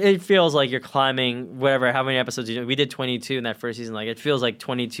it feels like you're climbing whatever, how many episodes you do. We did 22 in that first season. Like it feels like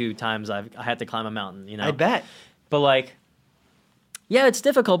 22 times I had to climb a mountain, I bet. But like, yeah, it's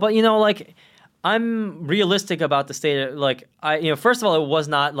difficult, but like I'm realistic about the state of like first of all, it was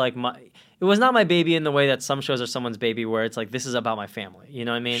not my baby in the way that some shows are someone's baby where it's like this is about my family, you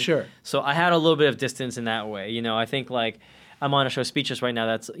know what I mean? Sure. So I had a little bit of distance in that way. I think like I'm on a show Speechless right now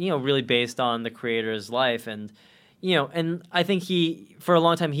that's really based on the creator's life and and I think for a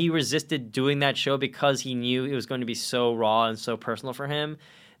long time, he resisted doing that show because he knew it was going to be so raw and so personal for him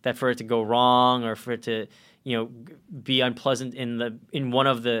that for it to go wrong or for it to, be unpleasant in one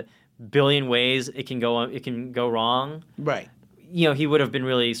of the billion ways it can go wrong. Right. He would have been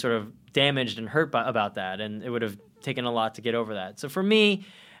really sort of damaged and hurt about that, and it would have taken a lot to get over that. So for me,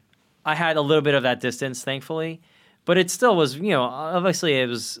 I had a little bit of that distance, thankfully, but it still was, obviously it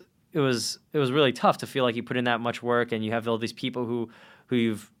was really tough to feel like you put in that much work and you have all these people who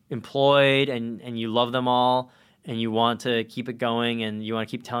you've employed and you love them all and you want to keep it going and you want to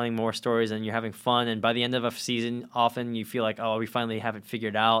keep telling more stories and you're having fun. And by the end of a season, often you feel like, oh, we finally have it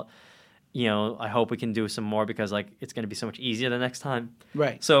figured out. I hope we can do some more because like it's going to be so much easier the next time.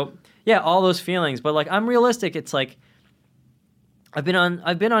 Right. So yeah, all those feelings, but like I'm realistic. It's like I've been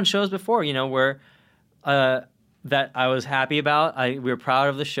on shows before, where that I was happy about. We were proud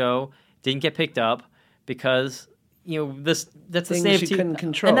of the show. Didn't get picked up because that's the Things state of you TV, couldn't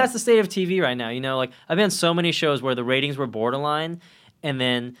control. and that's the state of TV right now. Like I've been on so many shows where the ratings were borderline, and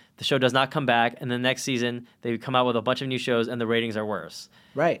then the show does not come back, and the next season they come out with a bunch of new shows, and the ratings are worse.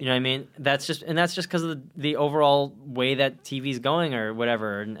 Right. You know what I mean? That's just because of the overall way that TV's going or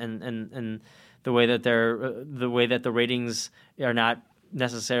whatever, and the way that the ratings are not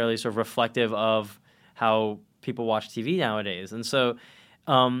necessarily sort of reflective of how people watch TV nowadays. And so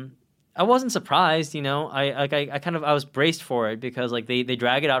I wasn't surprised, I was braced for it because like they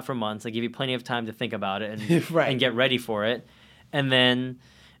drag it out for months. They give you plenty of time to think about it and right. and get ready for it. And then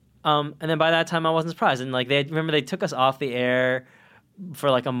by that time I wasn't surprised. And like they took us off the air for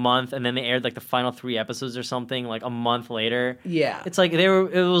like a month and then they aired like the final 3 episodes or something like a month later. Yeah. It's like it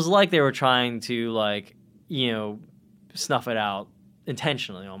was like they were trying to like, snuff it out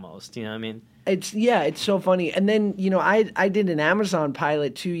intentionally almost, you know what I mean? It's so funny. And then, I did an Amazon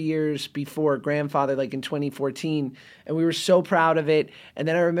pilot 2 years before Grandfather, like in 2014, and we were so proud of it. And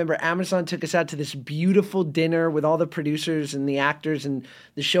then I remember Amazon took us out to this beautiful dinner with all the producers and the actors, and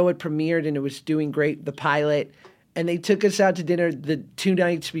the show had premiered and it was doing great, the pilot. And they took us out to dinner the 2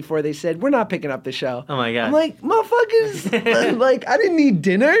 nights before. They said, "We're not picking up the show." Oh my God. I'm like, motherfuckers, like, I didn't need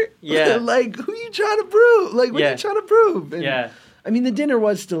dinner. Yeah. Like, who are you trying to prove? Like, what are you trying to prove? And, yeah. I mean, the dinner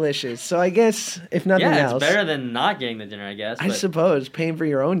was delicious, so I guess if nothing else, it's better than not getting the dinner, I guess. I suppose paying for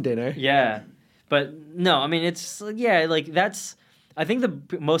your own dinner. Yeah, but no, I mean it's like that's. I think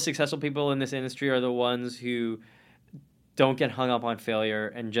the most successful people in this industry are the ones who don't get hung up on failure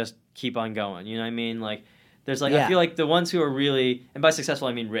and just keep on going. You know what I mean? Like there's like I feel like the ones who are really, and by successful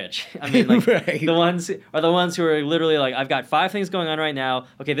I mean rich. I mean like right. the ones are the ones who are literally like, I've got 5 things going on right now.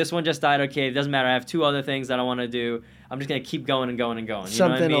 Okay, this one just died. Okay, it doesn't matter. I have 2 other things that I want to do. I'm just gonna keep going and going and going. You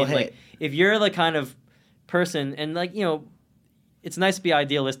Something know what I mean? will hit. Like if you're the kind of person, and like it's nice to be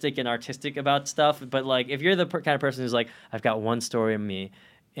idealistic and artistic about stuff, but like if you're the kind of person who's like, I've got one story in me,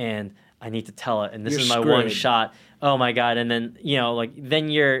 and I need to tell it, and this is my one shot. Oh my God! And then then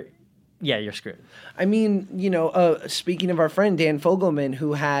you're screwed. I mean, speaking of our friend Dan Fogelman,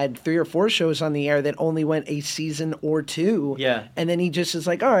 who had 3 or 4 shows on the air that only went a season or 2. Yeah. And then he just is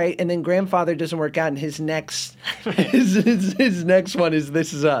like, all right. And then Grandfather doesn't work out, and his next his next one is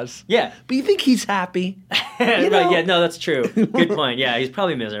This Is Us. Yeah. But you think he's happy? Right, yeah, no, that's true. Good point. Yeah, he's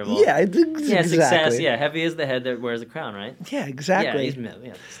probably miserable. Yeah, exactly. Success. Yeah, heavy is the head that wears the crown, right? Yeah, exactly. Yeah,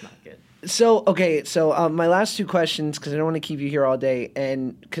 it's not good. So, okay, my last 2 questions, because I don't want to keep you here all day,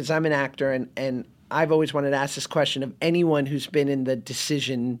 and because I'm an actor, and I've always wanted to ask this question of anyone who's been in the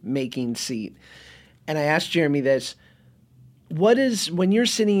decision-making seat. And I asked Jeremy this. When you're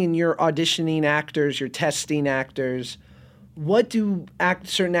sitting and you're auditioning actors, you're testing actors, what do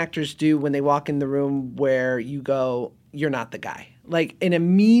certain actors do when they walk in the room where you go, you're not the guy? Like an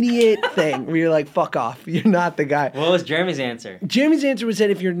immediate thing where you're like, fuck off, you're not the guy. What was Jeremy's answer? Jeremy's answer was that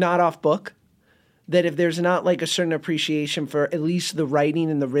if you're not off book, that if there's not like a certain appreciation for at least the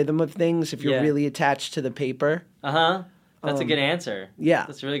writing and the rhythm of things, if you're really attached to the paper. Uh-huh. That's a good answer. Yeah.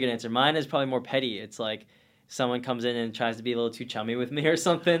 That's a really good answer. Mine is probably more petty. It's like someone comes in and tries to be a little too chummy with me or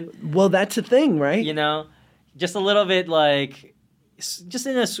something. Well, that's a thing, right? You know? Just a little bit like, just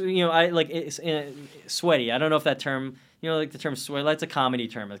in a, it's in a sweaty. I don't know if that term, like the term sweaty, that's a comedy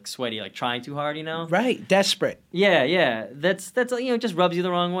term, like sweaty, like trying too hard, Right, desperate. Yeah. That's just rubs you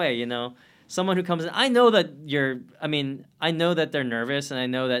the wrong way, Someone who comes in, I know that they're nervous, and I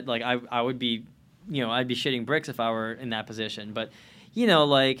know that, like, I would be, I'd be shitting bricks if I were in that position. But,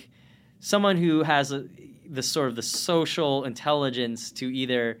 like, someone who has the social intelligence to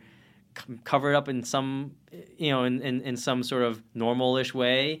either cover it up in some, in some sort of normal-ish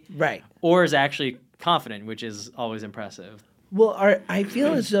way. Right. Or is actually confident, which is always impressive. Well, I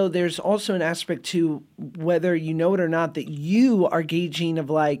feel as though there's also an aspect to, whether you know it or not, that you are gauging of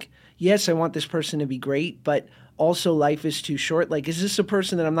like, yes, I want this person to be great, but also life is too short. Like, is this a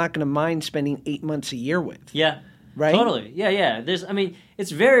person that I'm not going to mind spending 8 months a year with? Yeah. Right? Totally. Yeah.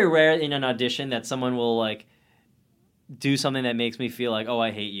 It's very rare in an audition that someone will, like, do something that makes me feel like, oh,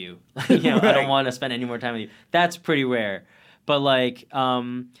 I hate you. Right. I don't want to spend any more time with you. That's pretty rare. But, like,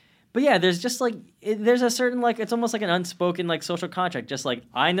 but yeah, there's just, like, there's a certain, like, it's almost like an unspoken, like, social contract. Just, like,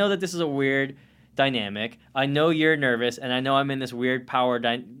 I know that this is a weird dynamic. I know you're nervous, and I know I'm in this weird power.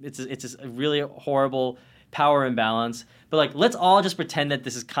 It's this really horrible power imbalance. But like, let's all just pretend that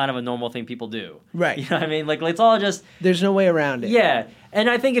this is kind of a normal thing people do. Right. You know what I mean? Like, let's all just. There's no way around it. Yeah, and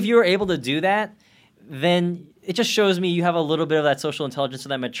I think if you were able to do that, then it just shows me you have a little bit of that social intelligence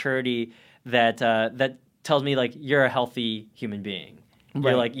and that maturity that that tells me like you're a healthy human being.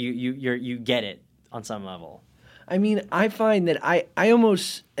 Right. You're like you get it on some level. I mean, I find that I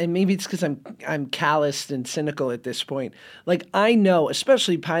almost, and maybe it's because I'm calloused and cynical at this point. Like, I know,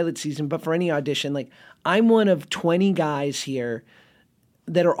 especially pilot season, but for any audition, like, I'm one of 20 guys here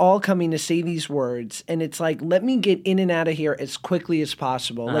that are all coming to say these words, and it's like, let me get in and out of here as quickly as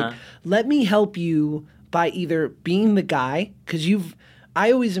possible. Uh-huh. Like, let me help you by either being the guy, because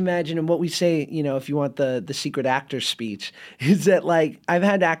I always imagine, and what we say, if you want the secret actor speech, is that, like, I've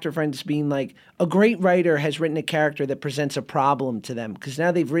had actor friends being like, a great writer has written a character that presents a problem to them because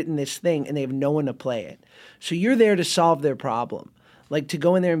now they've written this thing and they have no one to play it. So you're there to solve their problem. Like, to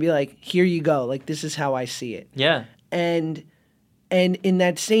go in there and be like, here you go. Like, this is how I see it. Yeah. And in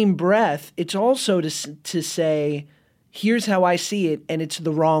that same breath, it's also to say, here's how I see it, and it's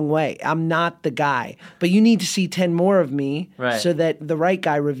the wrong way. I'm not the guy. But you need to see 10 more of me so that the right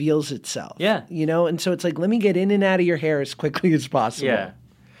guy reveals itself. Yeah. And so it's like, let me get in and out of your hair as quickly as possible. Yeah.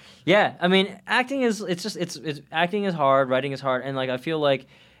 Yeah. I mean, acting is acting is hard, writing is hard, and like I feel like,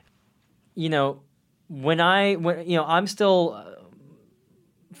 when I'm still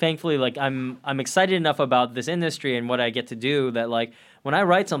thankfully, like, I'm excited enough about this industry and what I get to do that, like, when I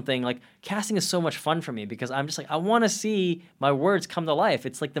write something, like, casting is so much fun for me because I'm just like, I want to see my words come to life.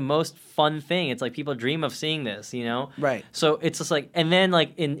 It's like the most fun thing. It's like people dream of seeing this, Right. So it's just like, and then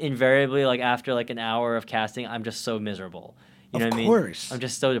like invariably, like after like an hour of casting, I'm just so miserable. You know what I mean? Of course. I'm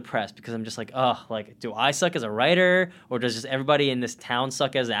just so depressed because I'm just like, oh, like, do I suck as a writer, or does just everybody in this town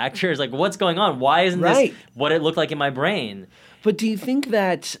suck as actors? Like, what's going on? Why isn't this what it looked like in my brain? But do you think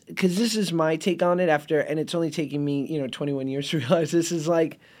that, because this is my take on it after, and it's only taking me, 21 years to realize this is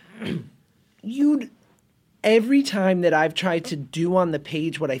like, every time that I've tried to do on the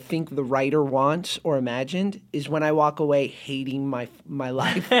page what I think the writer wants or imagined is when I walk away hating my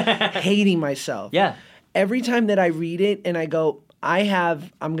life, hating myself. Yeah. Every time that I read it and I go, I'm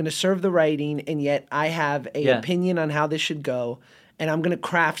going to serve the writing, and yet I have an opinion on how this should go, and I'm going to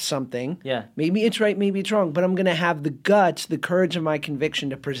craft something. Yeah. Maybe it's right, maybe it's wrong, but I'm going to have the guts, the courage of my conviction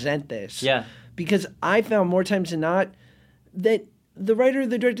to present this. Yeah. Because I found more times than not that the writer or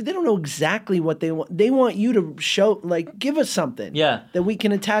the director, they don't know exactly what they want. They want you to show, like, give us something that we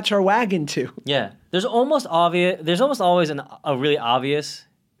can attach our wagon to. Yeah. There's almost always a really obvious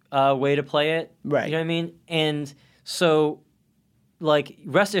way to play it. Right. You know what I mean? And so, like,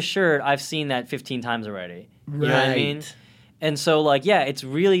 rest assured, I've seen that 15 times already. You know what I mean? And so, like, yeah, it's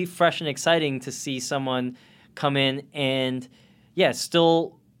really fresh and exciting to see someone come in and,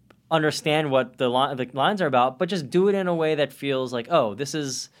 still understand what the lines are about, but just do it in a way that feels like, oh, this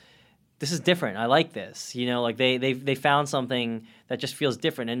is this is different. I like this. You know, like they found something that just feels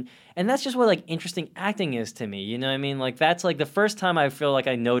different. And that's just what like interesting acting is to me. You know what I mean? Like that's like the first time I feel like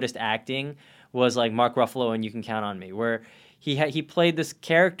I noticed acting was like Mark Ruffalo and You Can Count on Me, where he played this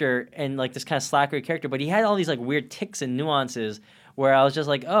character and like this kind of slackery character, but he had all these like weird ticks and nuances where I was just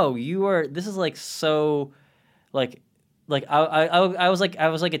like, oh, this is like so like I was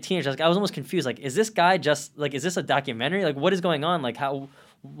like a teenager. I was almost confused. Like, is this guy just like, is this a documentary? Like, what is going on? Like how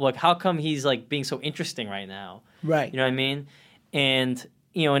come he's like being so interesting right now? Right. You know what I mean? And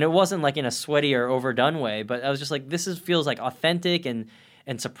and it wasn't like in a sweaty or overdone way, but I was just like, feels like authentic and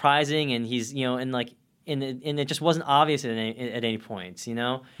surprising, and he's and like and it just wasn't obvious at any points,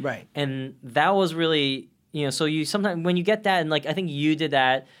 Right. And that was really so you sometimes when you get that, and like I think you did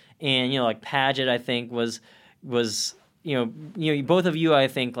that, and like Paget I think was both of you I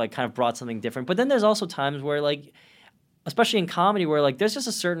think like kind of brought something different. But then there's also times where like, especially in comedy, where like there's just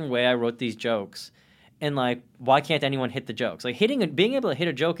a certain way I wrote these jokes, and like why can't anyone hit the jokes? Like being able to hit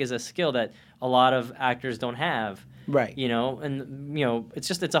a joke is a skill that a lot of actors don't have. Right. And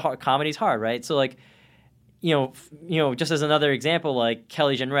it's a hard, comedy's hard, right? So like just as another example, like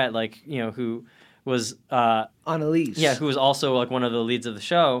Kelly Jenrette, like who was Annalise. Yeah, who was also like one of the leads of the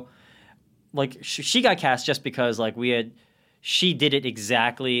show. Like she got cast just because like she did it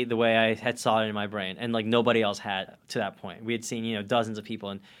exactly the way I had saw it in my brain, and like nobody else had to that point. We had seen dozens of people,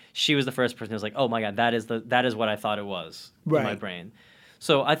 and she was the first person who was like, oh my god, that is what I thought it was in my brain.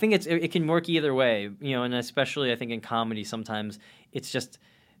 So I think it can work either way, and especially I think in comedy sometimes it's just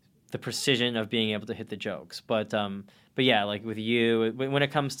the precision of being able to hit the jokes. But yeah, like with you, when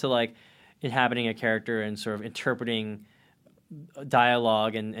it comes to like inhabiting a character and sort of interpreting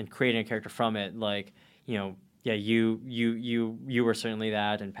dialogue and creating a character from it, like yeah, you were certainly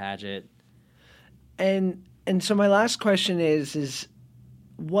that, and Paget. And so my last question is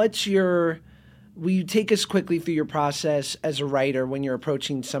will you take us quickly through your process as a writer when you're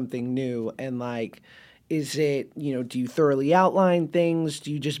approaching something new? And like, is it, do you thoroughly outline things?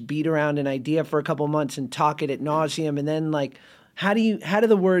 Do you just beat around an idea for a couple months and talk it ad nauseum? And then like, how do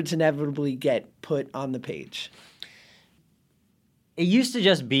the words inevitably get put on the page? It used to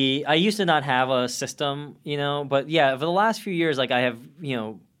just be, I used to not have a system, but yeah, for the last few years, like I have,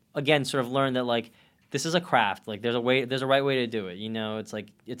 again, sort of learned that like, this is a craft. Like there's a right way to do it. It's like,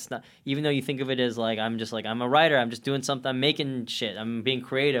 it's not, even though you think of it as like, I'm a writer, I'm just doing something, I'm making shit, I'm being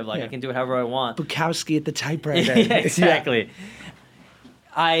creative, like I can do it however I want. Bukowski at the typewriter. Yeah, exactly.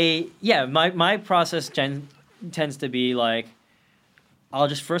 Yeah. My process tends to be like, I'll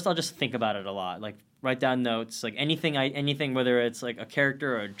just think about it a lot. Like write down notes, like anything, whether it's like a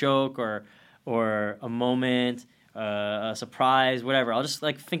character or a joke or a moment, a surprise, whatever. I'll just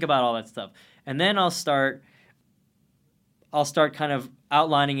like think about all that stuff. And then I'll start kind of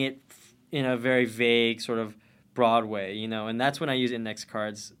outlining it in a very vague, sort of broad way, and that's when I use index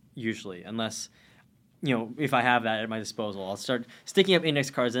cards usually, unless, if I have that at my disposal. I'll start sticking up index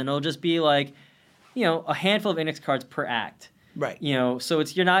cards, and it'll just be like, a handful of index cards per act. Right. So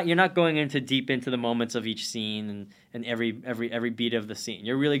it's you're not going deep into the moments of each scene and every beat of the scene.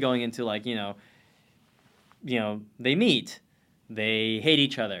 You're really going into like, they meet, they hate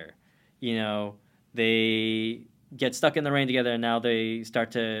each other. They get stuck in the rain together, and now they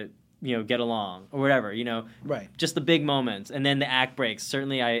start to, get along or whatever, Right. Just the big moments, and then the act breaks.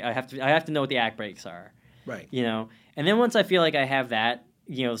 Certainly, I have to know what the act breaks are. Right. And then once I feel like I have that,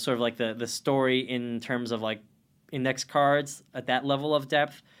 sort of like the story in terms of like index cards at that level of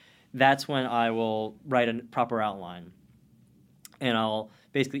depth, that's when I will write a proper outline, and I'll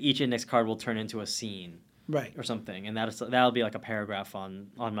basically each index card will turn into a scene. Right. Or something, and that'll be like a paragraph on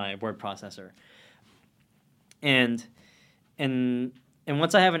my word processor. And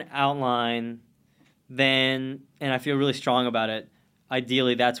once I have an outline, then and I feel really strong about it,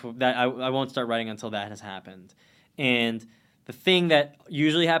 ideally I won't start writing until that has happened. And the thing that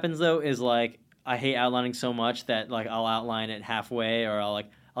usually happens though is like I hate outlining so much that like I'll outline it halfway, or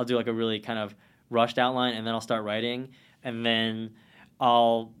I'll do like a really kind of rushed outline, and then I'll start writing, and then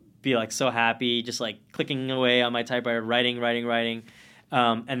I'll be like so happy, just like clicking away on my typewriter, writing,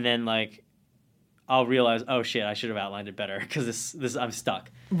 and then like I'll realize, oh shit, I should have outlined it better because this I'm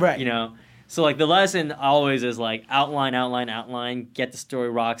stuck. Right. So like the lesson always is like outline, get the story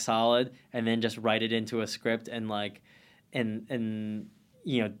rock solid, and then just write it into a script and like and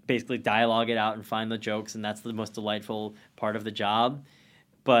basically dialogue it out and find the jokes, and that's the most delightful part of the job.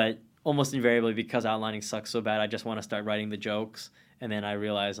 But almost invariably, because outlining sucks so bad, I just want to start writing the jokes. And then I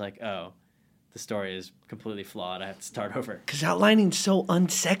realize, like, oh, the story is completely flawed. I have to start over. Because outlining's so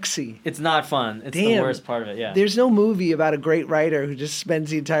unsexy. It's not fun. It's the Damn. worst part of it. Yeah. There's no movie about a great writer who just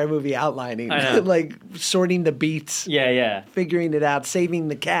spends the entire movie outlining, I know. like sorting the beats, Yeah. figuring it out, saving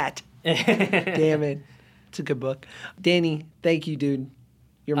the cat. Yeah. Damn it. It's a good book. Danny, thank you, dude.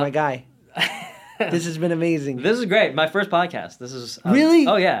 You're my guy. This has been amazing. This is great. My first podcast. This is Really?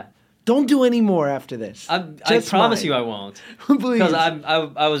 Oh yeah. Don't do any more after this. I Just promise mine. you I won't. Please. Because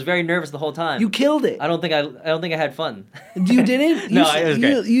I was very nervous the whole time. You killed it. I don't think I had fun. You didn't? No, it was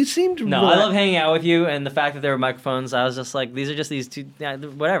great. You seemed No, I love hanging out with you, and the fact that there were microphones, I was just like, these are just these two,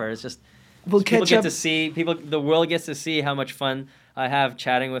 whatever. It's just We'll people catch get up. to see the world gets to see how much fun I have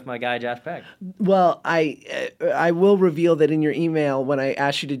chatting with my guy Josh Peck. Well, I will reveal that in your email when I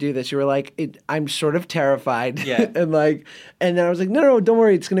asked you to do this, you were like, "I'm sort of terrified," Yeah. and then I was like, "No, don't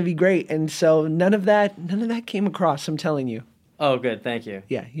worry, it's gonna be great." And so none of that came across. I'm telling you. Oh, good, thank you.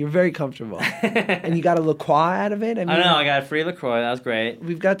 Yeah, you're very comfortable, and you got a La Croix out of it. I know, I got a free LaCroix. That was great.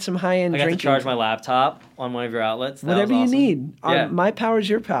 We've got some high end I got drinking. to charge my laptop on one of your outlets. That Whatever was awesome. you need. Yeah. My power's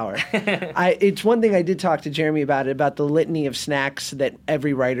your power. It's one thing I did talk to Jeremy about the litany of snacks that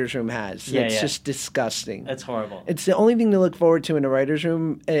every writer's room has. Yeah, It's yeah. just disgusting. That's horrible. It's the only thing to look forward to in a writer's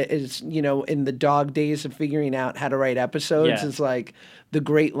room is, in the dog days of figuring out how to write episodes, Yeah. is like the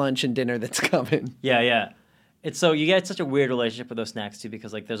great lunch and dinner that's coming. Yeah. It's so you get such a weird relationship with those snacks too,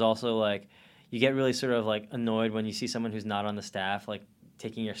 because like there's also like you get really sort of like annoyed when you see someone who's not on the staff like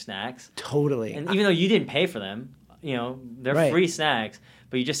taking your snacks. Totally. And even though you didn't pay for them, they're Right. free snacks,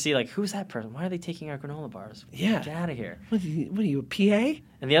 but you just see like, who's that person? Why are they taking our granola bars? Yeah. Get out of here. What are you, a PA?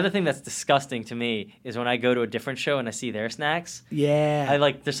 And the other thing that's disgusting to me is when I go to a different show and I see their snacks. Yeah.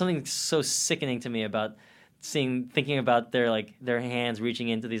 There's something so sickening to me about thinking about their hands reaching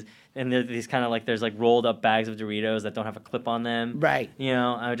into these, and these kind of like, there's like rolled up bags of Doritos that don't have a clip on them. Right.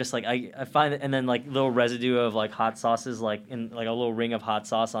 I just like, I find it, and then like little residue of like hot sauces, like in like a little ring of hot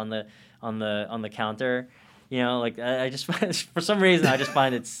sauce on the counter. I just for some reason I just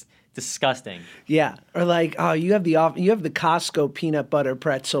find it's disgusting. Yeah. Or like, you have the Costco peanut butter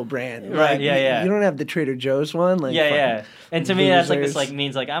pretzel brand. Right, Like, yeah. You don't have the Trader Joe's one. Like, Yeah. And to me, that's like this losers. like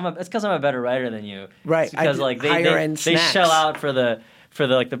means like it's because I'm a better writer than you. Right. It's because like higher end they snacks. shell out for the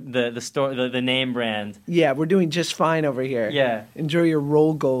like the store the name brand. Yeah, we're doing just fine over here. Yeah. Enjoy your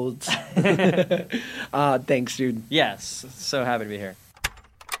roll golds. Thanks, dude. Yes. So happy to be here.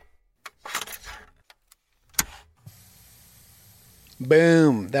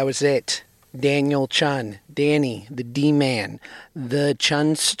 Boom. That was it. Daniel Chun. Danny, the D-Man. The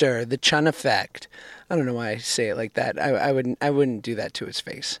Chunster. The Chun Effect. I don't know why I say it like that. I wouldn't do that to his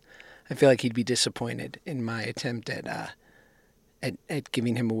face. I feel like he'd be disappointed in my attempt at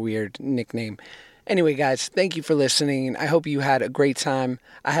giving him a weird nickname. Anyway, guys, thank you for listening. I hope you had a great time.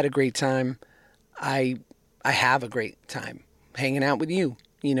 I had a great time. I have a great time hanging out with you,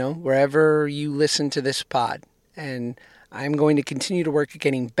 wherever you listen to this pod. And I'm going to continue to work at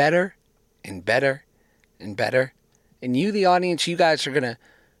getting better and better and better. And you, the audience, you guys you're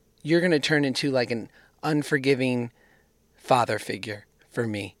going to turn into like an unforgiving father figure for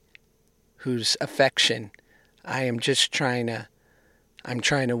me, whose affection I'm trying to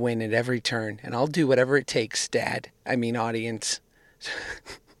win at every turn. And I'll do whatever it takes, audience.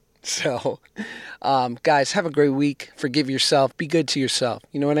 So, guys, have a great week. Forgive yourself. Be good to yourself.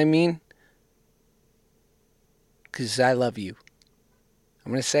 You know what I mean? Because I love you.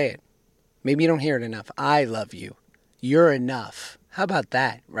 I'm going to say it. Maybe you don't hear it enough. I love you. You're enough. How about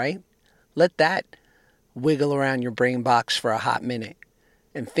that, right? Let that wiggle around your brain box for a hot minute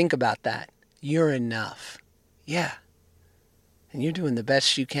and think about that. You're enough. Yeah. And you're doing the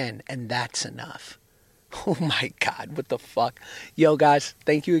best you can, and that's enough. Oh my God, what the fuck? Yo, guys,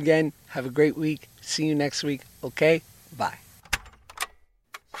 thank you again. Have a great week. See you next week. Okay? Bye.